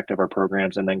impact of our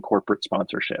programs, and then corporate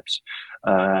sponsorships.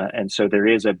 And so there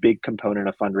is a big component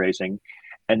of fundraising.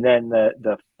 And then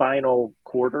the final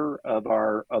quarter of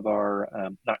our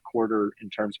not quarter in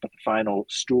terms, but the final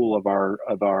stool of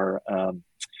our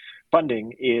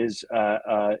funding is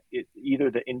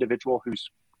either the individual who's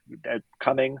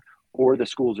coming or the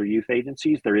schools or youth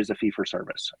agencies. There is a fee for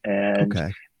service.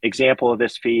 And example of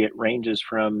this fee, it ranges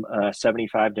from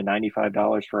 $75 to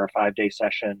 $95 for our 5-day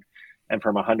session, and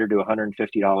from $100 to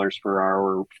 $150 for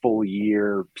our full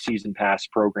year season pass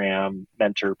program,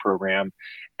 mentor program.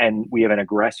 And we have an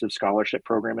aggressive scholarship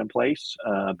program in place.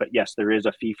 But yes, there is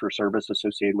a fee for service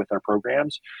associated with our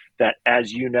programs that,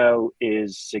 as you know,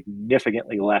 is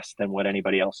significantly less than what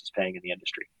anybody else is paying in the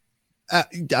industry.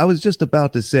 I was just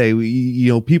about to say,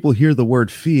 people hear the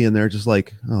word fee and they're just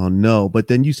like, oh no. But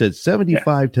then you said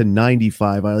 75 to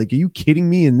 95. Are you kidding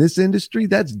me? In this industry,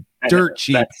 that's dirt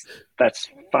cheap. That's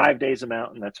 5 days of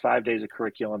mountain. That's 5 days of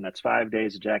curriculum. That's 5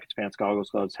 days of jackets, pants, goggles,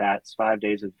 gloves, hats, 5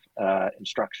 days of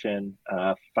instruction,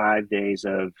 5 days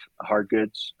of hard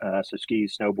goods. So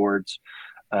skis, snowboards,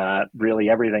 really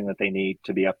everything that they need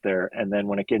to be up there. And then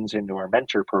when it gets into our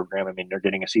mentor program, I mean, they're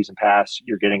getting a season pass.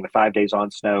 You're getting the 5 days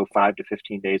on snow, 5 to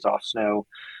 15 days off snow,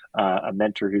 a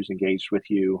mentor who's engaged with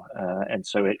you. And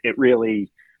so it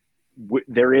really,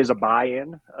 there is a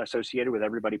buy-in associated with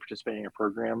everybody participating in a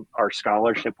program. Our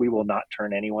scholarship, we will not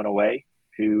turn anyone away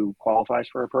who qualifies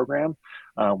for a program.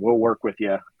 We'll work with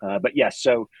you. But yes,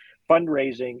 so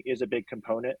fundraising is a big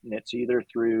component, and it's either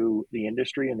through the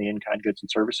industry and the in-kind goods and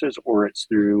services, or it's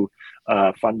through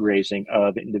fundraising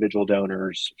of individual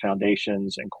donors,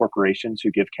 foundations, and corporations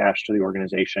who give cash to the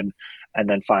organization. And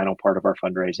then final part of our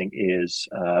fundraising is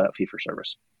fee for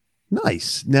service.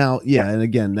 Nice. Now, and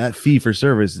again, that fee for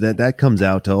service, that comes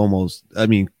out to almost, I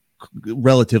mean,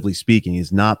 relatively speaking,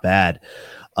 is not bad.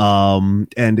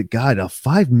 And God, a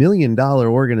 $5 million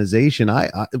organization, I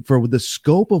for the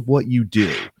scope of what you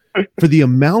do, for the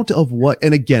amount of what,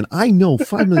 and again, I know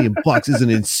 $5 million is an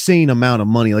insane amount of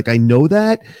money. Like, I know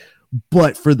that,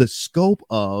 but for the scope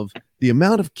of the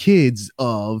amount of kids,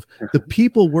 of the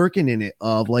people working in it,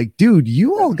 of like, dude,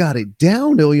 you all got it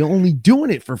down to you're only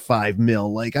doing it for $5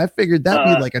 million. Like, I figured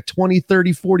that'd be like a 20,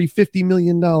 30, 40, $50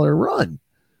 million run.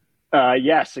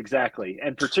 Yes, exactly.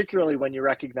 And particularly when you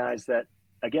recognize that,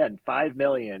 again, 5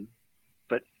 million,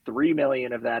 but 3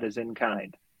 million of that is in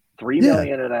kind. 3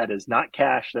 million of that is not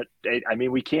cash.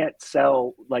 We can't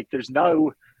sell,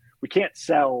 we can't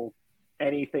sell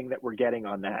anything that we're getting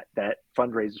on that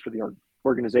fundraises for the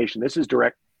organization. This is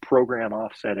direct program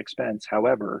offset expense.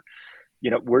 However,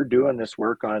 we're doing this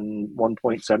work on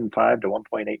 1.75 to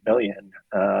 1.8 million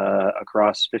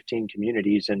across 15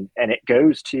 communities. And it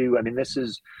goes to, this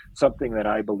is something that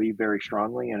I believe very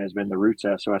strongly and has been the roots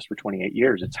of SOS for 28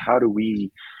 years. It's how do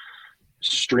we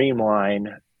streamline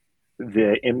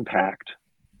the impact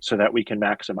so that we can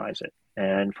maximize it.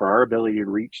 And for our ability to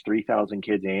reach 3,000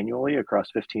 kids annually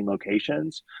across 15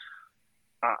 locations,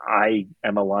 I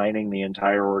am aligning the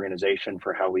entire organization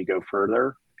for how we go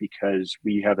further, because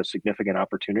we have a significant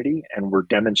opportunity and we're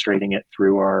demonstrating it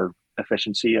through our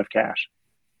efficiency of cash.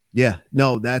 Yeah,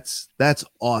 no, that's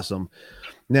awesome.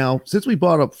 Now, since we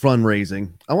brought up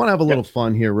fundraising, I want to have a little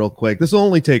fun here real quick. This will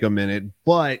only take a minute,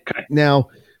 but now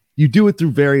you do it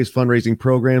through various fundraising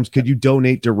programs. Could you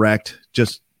donate direct?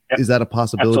 Is that a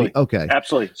possibility? Absolutely. Okay.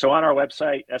 Absolutely. So on our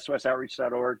website,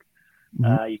 sosoutreach.org,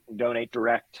 you can donate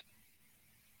direct.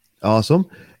 Awesome.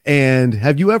 And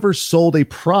have you ever sold a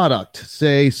product,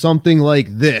 say something like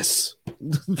this?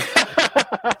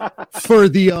 for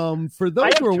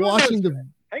those who are watching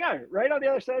hang on, right on the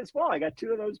other side of this wall, I got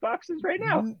 2 of those boxes right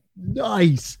now.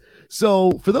 Nice.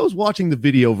 So for those watching the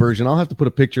video version, I'll have to put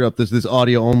a picture up this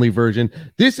audio only version.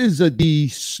 This is the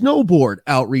Snowboard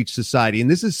Outreach Society, and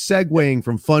this is segueing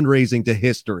from fundraising to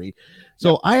history.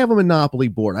 So I have a Monopoly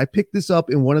board. I picked this up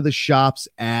in one of the shops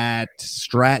at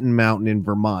Stratton Mountain in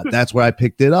Vermont. That's where I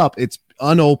picked it up. It's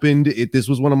unopened. This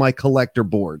was one of my collector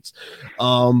boards,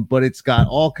 but it's got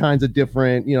all kinds of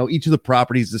different, each of the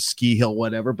properties, the ski hill,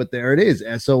 whatever. But there it is,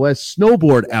 SOS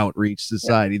Snowboard Outreach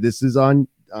Society. This is on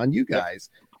you guys.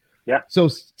 Yeah. So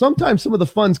sometimes some of the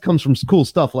funds comes from cool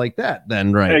stuff like that.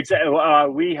 Then, right? Exactly.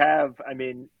 We have. I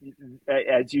mean,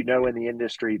 as you know, in the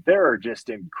industry, there are just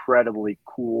incredibly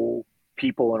cool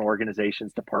people and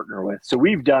organizations to partner with. So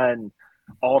we've done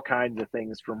all kinds of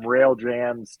things, from rail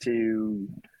jams to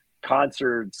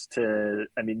concerts to,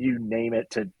 you name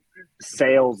it, to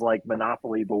sales like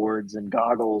Monopoly boards and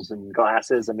goggles and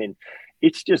glasses.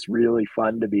 It's just really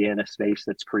fun to be in a space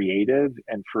that's creative,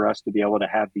 and for us to be able to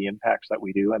have the impacts that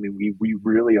we do. We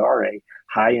really are a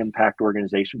high impact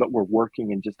organization, but we're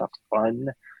working in just a fun,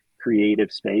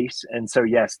 creative space. And so,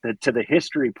 yes, to the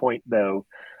history point though,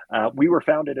 we were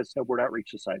founded as Snowboard Outreach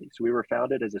Society. So we were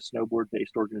founded as a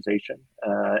snowboard-based organization,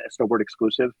 a snowboard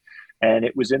exclusive. And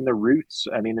it was in the roots,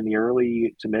 in the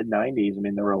early to mid-'90s.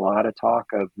 There were a lot of talk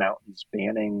of mountains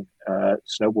banning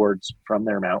snowboards from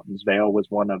their mountains. Vail was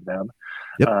one of them.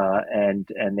 Yep. And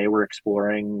they were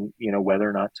exploring, whether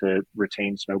or not to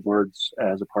retain snowboards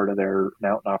as a part of their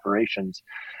mountain operations.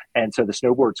 And so the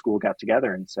snowboard school got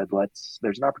together and said,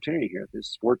 there's an opportunity here. This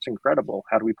sport's incredible.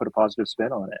 How do we put a positive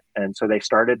spin on it? And so they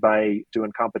started by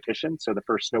doing competition. So the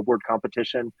first snowboard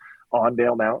competition on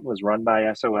Vail Mountain was run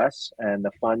by SOS, and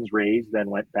the funds raised then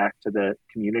went back to the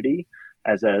community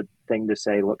as a thing to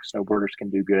say, look, snowboarders can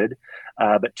do good.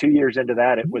 But 2 years into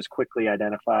that, it was quickly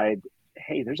identified,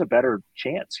 hey, there's a better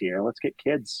chance here. Let's get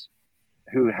kids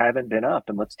who haven't been up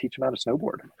and let's teach them how to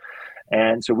snowboard.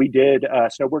 And so we did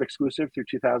snowboard exclusive through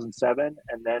 2007,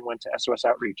 and then went to SOS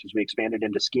Outreach as we expanded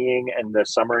into skiing and the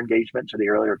summer engagement. To the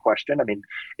earlier question,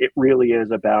 it really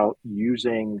is about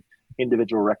using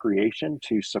individual recreation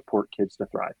to support kids to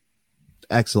thrive.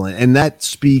 Excellent. And that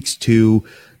speaks to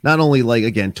not only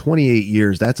 28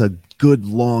 years, that's a good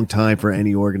long time for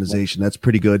any organization. That's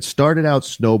pretty good. Started out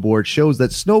snowboard, shows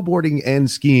that snowboarding and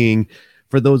skiing,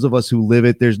 for those of us who live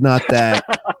it, there's not that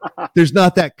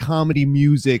comedy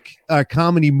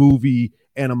movie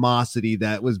animosity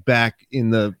that was back in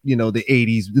the the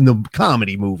 80s, in the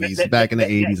comedy movies back in the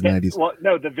 80s and 90s. Well,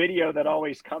 no, the video that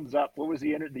always comes up, what was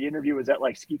the interview? Was that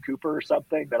Ski Cooper or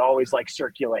something that always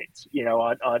circulates,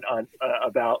 on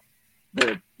about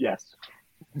the, yes.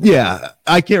 Yeah,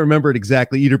 I can't remember it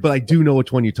exactly either, but I do know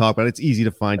which one you talk about. It's easy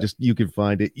to find. Just you can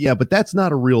find it. Yeah, but that's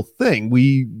not a real thing.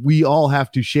 We all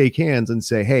have to shake hands and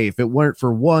say, hey, if it weren't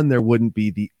for one, there wouldn't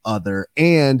be the other.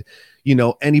 And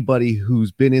anybody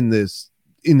who's been in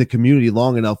the community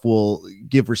long enough will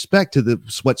give respect to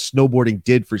what snowboarding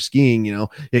did for skiing.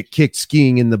 It kicked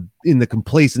skiing in the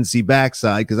complacency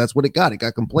backside, because that's what it got. It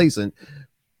got complacent,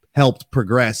 helped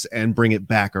progress and bring it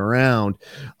back around.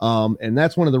 And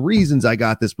that's one of the reasons I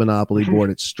got this Monopoly board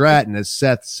at Stratton. As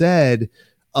Seth said,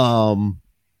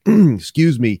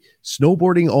 excuse me,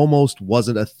 snowboarding almost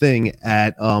wasn't a thing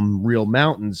at Real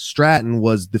Mountains. Stratton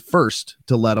was the first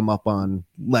to let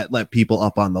people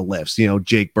up on the lifts.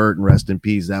 Jake Burton, rest in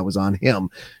peace, that was on him,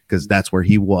 because that's where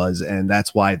he was, and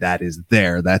that's why that is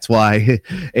there. That's why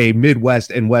a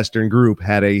Midwest and Western group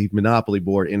had a Monopoly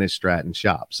board in a Stratton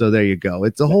shop. So there you go.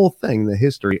 It's a whole thing, the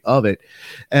history of it,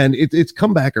 and it's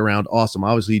come back around. Awesome.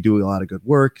 Obviously, you do a lot of good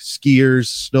work.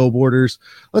 Skiers, snowboarders.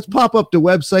 Let's pop up the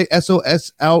website,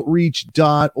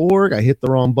 sosoutreach.org. I hit the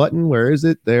wrong button. Where is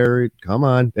it? Come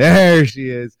on. There she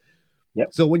is.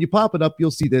 Yep. So when you pop it up,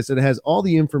 you'll see this. It has all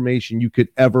the information you could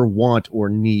ever want or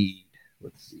need.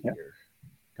 Let's see here.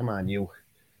 Come on, you.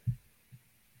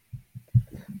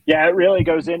 Yeah, it really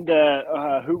goes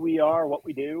into who we are, what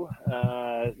we do,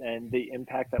 and the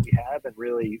impact that we have, and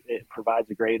really it provides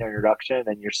a great introduction.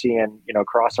 And you're seeing,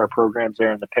 across our programs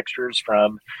there in the pictures,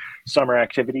 from summer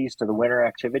activities to the winter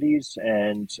activities,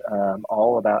 and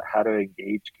all about how to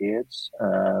engage kids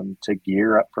to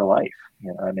gear up for life.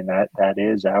 That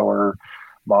is our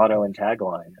motto and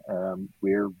tagline.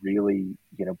 We're really,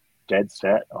 dead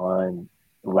set on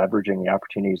leveraging the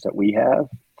opportunities that we have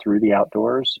through the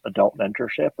outdoors, adult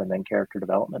mentorship, and then character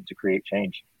development to create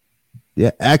change. Yeah,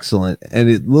 excellent. And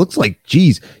it looks like,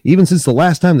 geez, even since the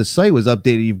last time the site was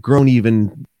updated, you've grown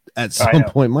even at some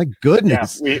point. My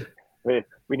goodness. Yeah,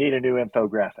 we need a new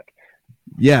infographic.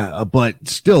 Yeah, but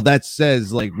still, that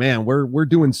says like, man, we're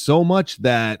doing so much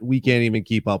that we can't even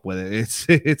keep up with it.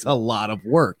 It's a lot of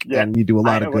work, Yeah, and you do a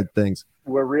lot of good things.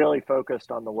 We're really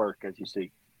focused on the work, as you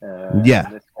see. Yeah,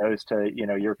 And this goes to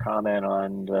your comment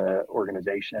on the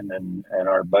organization and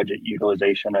our budget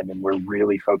utilization. I mean, we're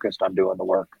really focused on doing the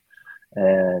work,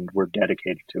 and we're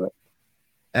dedicated to it.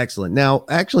 excellent. Now,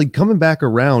 actually, coming back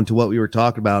around to what we were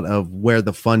talking about of where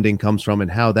the funding comes from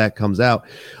and how that comes out,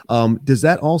 does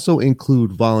that also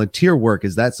include volunteer work?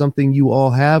 Is that something you all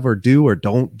have or do or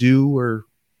don't do, or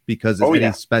because it's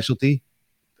any specialty?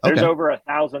 There's over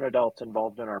 1,000 adults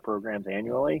involved in our programs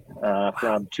annually,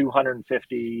 from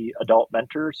 250 adult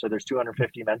mentors. So there's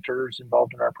 250 mentors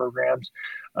involved in our programs,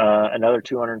 another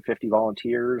 250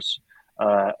 volunteers,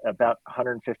 about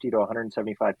 150 to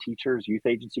 175 teachers, youth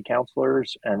agency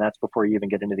counselors, and that's before you even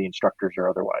get into the instructors or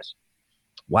otherwise.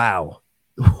 Wow.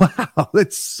 Wow,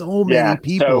 that's so many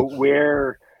people.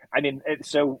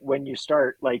 So when you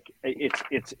start, like,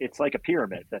 it's like a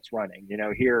pyramid that's running,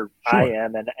 here. Sure. I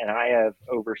am, and I have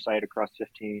oversight across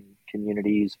 15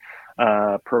 communities,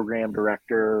 program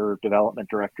director, development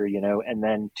director, and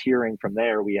then tiering from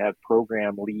there, we have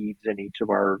program leads in each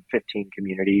of our 15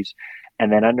 communities. And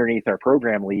then underneath our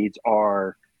program leads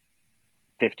are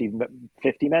 50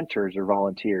 mentors or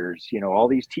volunteers, all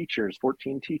these teachers,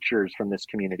 14 teachers from this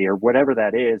community or whatever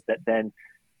that is, that then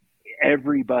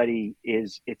everybody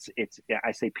it's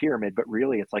I say pyramid, but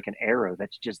really it's like an arrow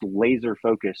that's just laser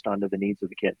focused onto the needs of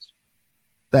the kids.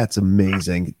 That's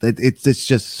amazing. It's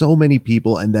just so many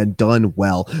people and then done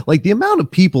well. Like, the amount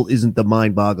of people isn't the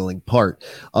mind-boggling part.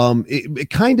 It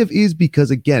kind of is,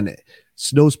 because again,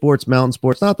 snow sports, mountain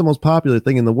sports, not the most popular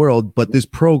thing in the world, but this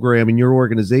program in your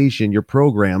organization, your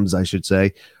programs, I should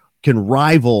say, can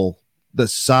rival the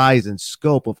size and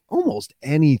scope of almost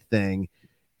anything,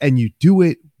 and you do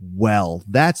it well.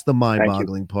 That's the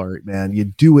mind-boggling part, man. You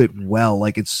do it well.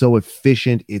 Like, it's so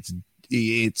efficient. It's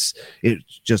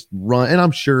just run. And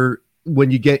I'm sure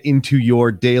when you get into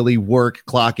your daily work,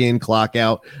 clock in, clock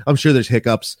out, I'm sure there's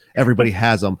hiccups. Everybody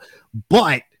has them,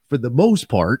 but for the most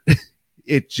part,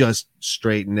 it's just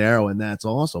straight and narrow, and that's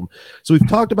awesome. So we've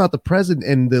talked about the present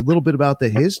and a little bit about the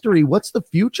history. What's the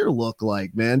future look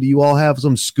like, man? Do you all have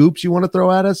some scoops you want to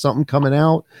throw at us? Something coming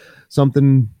out?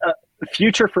 Something? The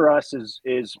future for us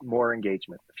is more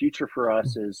engagement. The future for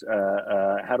us is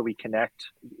how do we connect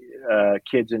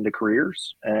kids into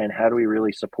careers, and how do we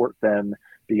really support them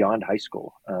beyond high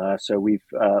school? So we've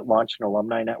launched an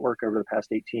alumni network over the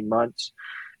past 18 months.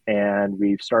 And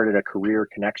we've started a career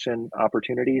connection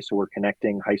opportunity. So we're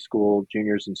connecting high school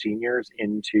juniors and seniors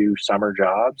into summer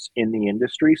jobs in the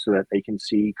industry so that they can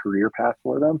see career path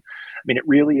for them. I mean, it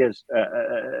really is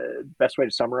best way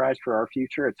to summarize for our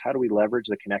future. It's how do we leverage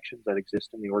the connections that exist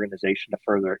in the organization to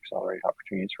further accelerate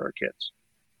opportunities for our kids?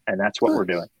 And that's what we're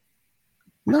doing.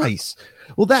 Nice.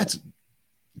 Well, that's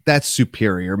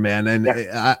superior, man. And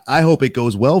I hope it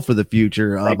goes well for the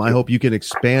future. I hope you can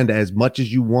expand as much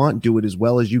as you want, do it as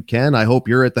well as you can. I hope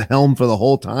you're at the helm for the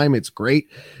whole time. It's great.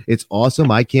 It's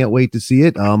awesome. I can't wait to see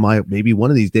it. Maybe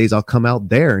one of these days I'll come out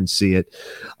there and see it.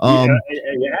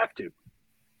 You have to.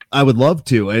 I would love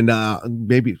to. And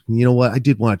maybe, you know what? I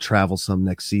did want to travel some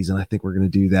next season. I think we're going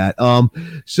to do that.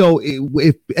 So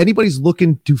if anybody's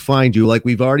looking to find you, like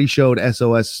we've already showed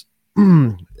SOS,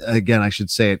 again, I should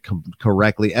say it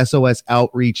correctly,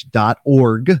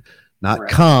 sosoutreach.org, not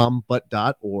Correct. Com, but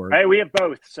 .org. Hey, we have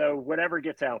both. So whatever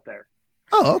gets out there.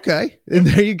 Oh, okay. And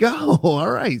there you go. All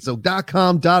right. So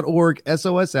 .com, .org,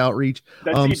 SOS Outreach.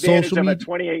 That's the advantage of a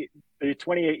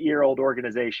 28-year-old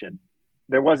organization.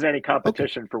 There wasn't any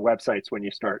competition for websites when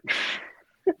you start.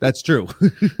 That's true.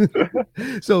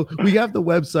 So we have the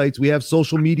websites. We have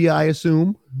social media, I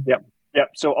assume. Yep.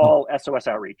 So all SOS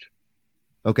Outreach.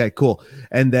 Okay, cool.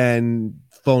 And then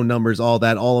phone numbers, all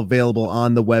that, all available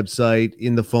on the website,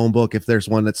 in the phone book, if there's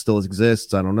one that still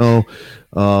exists. I don't know.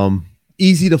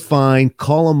 Easy to find.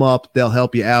 Call them up. They'll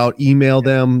help you out. Email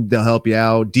them. They'll help you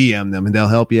out. DM them, and they'll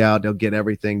help you out. They'll get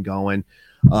everything going.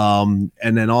 And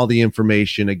then all the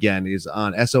information, again, is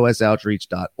on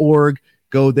sosoutreach.org.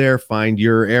 Go there, find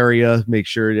your area, make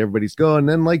sure everybody's going. And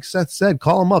then, like Seth said,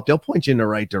 call them up. They'll point you in the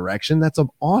right direction. That's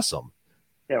awesome.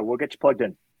 Yeah, we'll get you plugged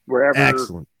in. Wherever.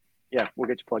 Excellent. Yeah, we'll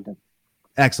get you plugged in.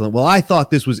 Excellent. Well, I thought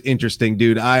this was interesting,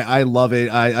 dude. I love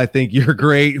it. I think you're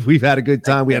great. We've had a good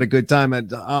time. We had a good time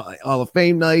at Hall of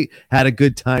Fame night. Had a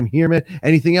good time here, man.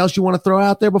 Anything else you want to throw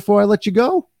out there before I let you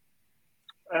go?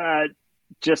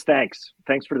 Just thanks.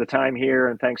 Thanks for the time here,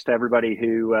 and thanks to everybody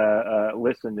who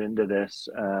listened into this.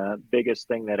 Biggest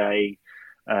thing that I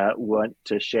want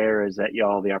to share is that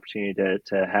y'all have the opportunity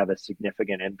to have a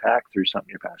significant impact through something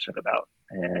you're passionate about.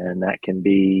 And that can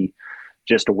be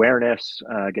just awareness,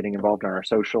 getting involved on our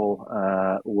social,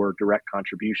 or direct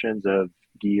contributions of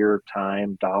gear,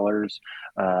 time, dollars,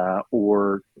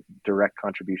 or direct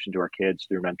contribution to our kids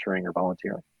through mentoring or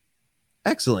volunteering.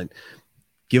 Excellent.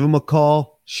 Give them a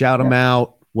call, shout them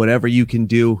out, whatever you can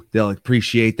do. They'll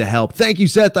appreciate the help. Thank you,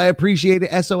 Seth. I appreciate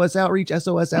it. SOS Outreach,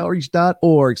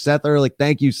 sosoutreach.org. Seth Ehrlich,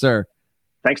 thank you, sir.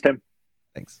 Thanks, Tim.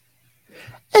 Thanks.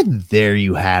 And there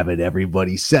you have it,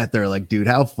 everybody. Seth Ehrlich, dude,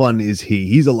 how fun is he?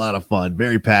 He's a lot of fun.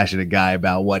 Very passionate guy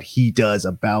about what he does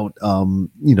about,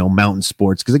 mountain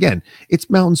sports. Because again, it's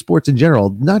mountain sports in general,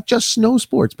 not just snow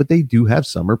sports, but they do have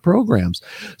summer programs.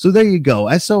 So there you go.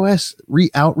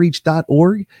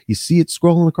 sosoutreach.org. You see it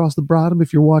scrolling across the bottom.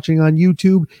 If you're watching on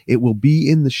YouTube, it will be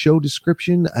in the show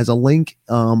description as a link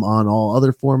on all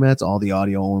other formats, all the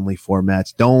audio only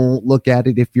formats. Don't look at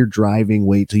it if you're driving.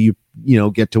 Wait till you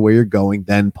get to where you're going,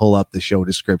 then pull up the show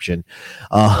description.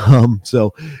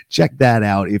 So check that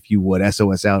out if you would,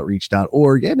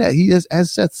 sosoutreach.org. And he is,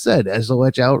 as Seth said,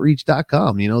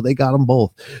 sosoutreach.com. They got them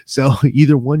both. So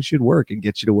either one should work and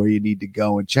get you to where you need to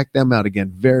go. And check them out again.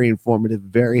 Very informative,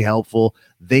 very helpful.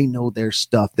 They know their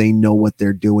stuff. They know what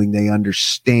they're doing. They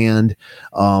understand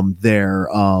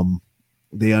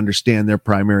they understand their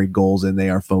primary goals, and they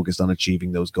are focused on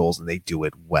achieving those goals, and they do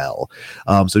it well.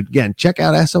 So again, check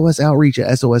out SOS Outreach at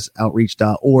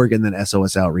sosoutreach.org, and then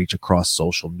SOS Outreach across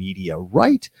social media.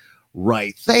 Right.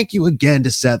 Thank you again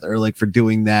to Seth Ehrlich for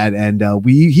doing that. And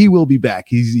he will be back.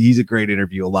 He's a great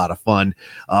interview, a lot of fun.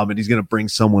 And he's going to bring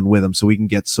someone with him so we can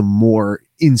get some more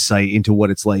insight into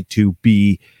what it's like to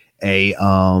be to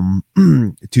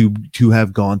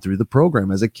have gone through the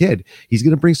program as a kid. He's going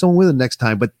to bring someone with him next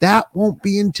time, but that won't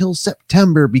be until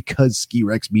September because Ski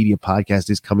Rex Media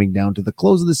Podcast is coming down to the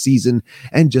close of the season.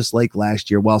 And just like last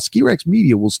year, while Ski Rex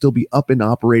Media will still be up and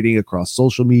operating across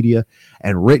social media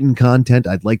and written content,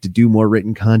 I'd like to do more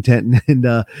written content, and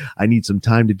I need some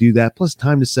time to do that, plus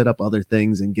time to set up other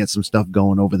things and get some stuff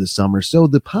going over the summer. So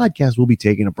the podcast will be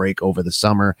taking a break over the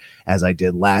summer, as I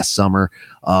did last summer.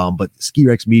 But Ski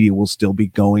Rex Media will still be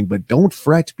going, but don't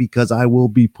fret because I will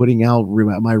be putting out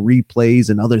my replays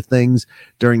and other things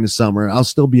during the summer. I'll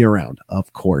still be around,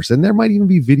 of course, and there might even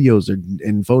be videos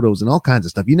and photos and all kinds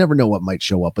of stuff. You never know what might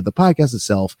show up, but the podcast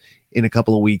itself in a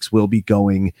couple of weeks will be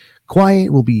going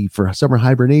quiet. We'll be for summer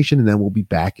hibernation, and then we'll be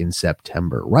back in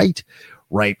September. Right.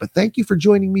 But thank you for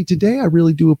joining me today. I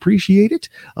really do appreciate it.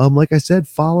 Like I said,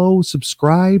 follow,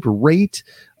 subscribe, rate.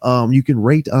 You can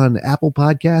rate on Apple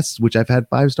Podcasts, which I've had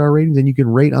 5-star ratings, and you can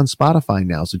rate on Spotify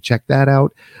now. So check that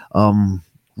out.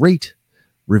 Rate,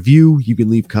 review. You can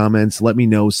leave comments. Let me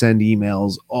know. Send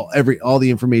emails. All the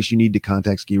information you need to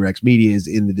contact Ski Rex Media is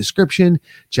in the description.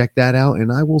 Check that out,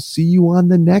 and I will see you on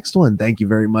the next one. Thank you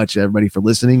very much, everybody, for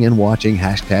listening and watching.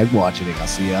 #watching it. I'll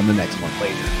see you on the next one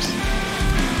later.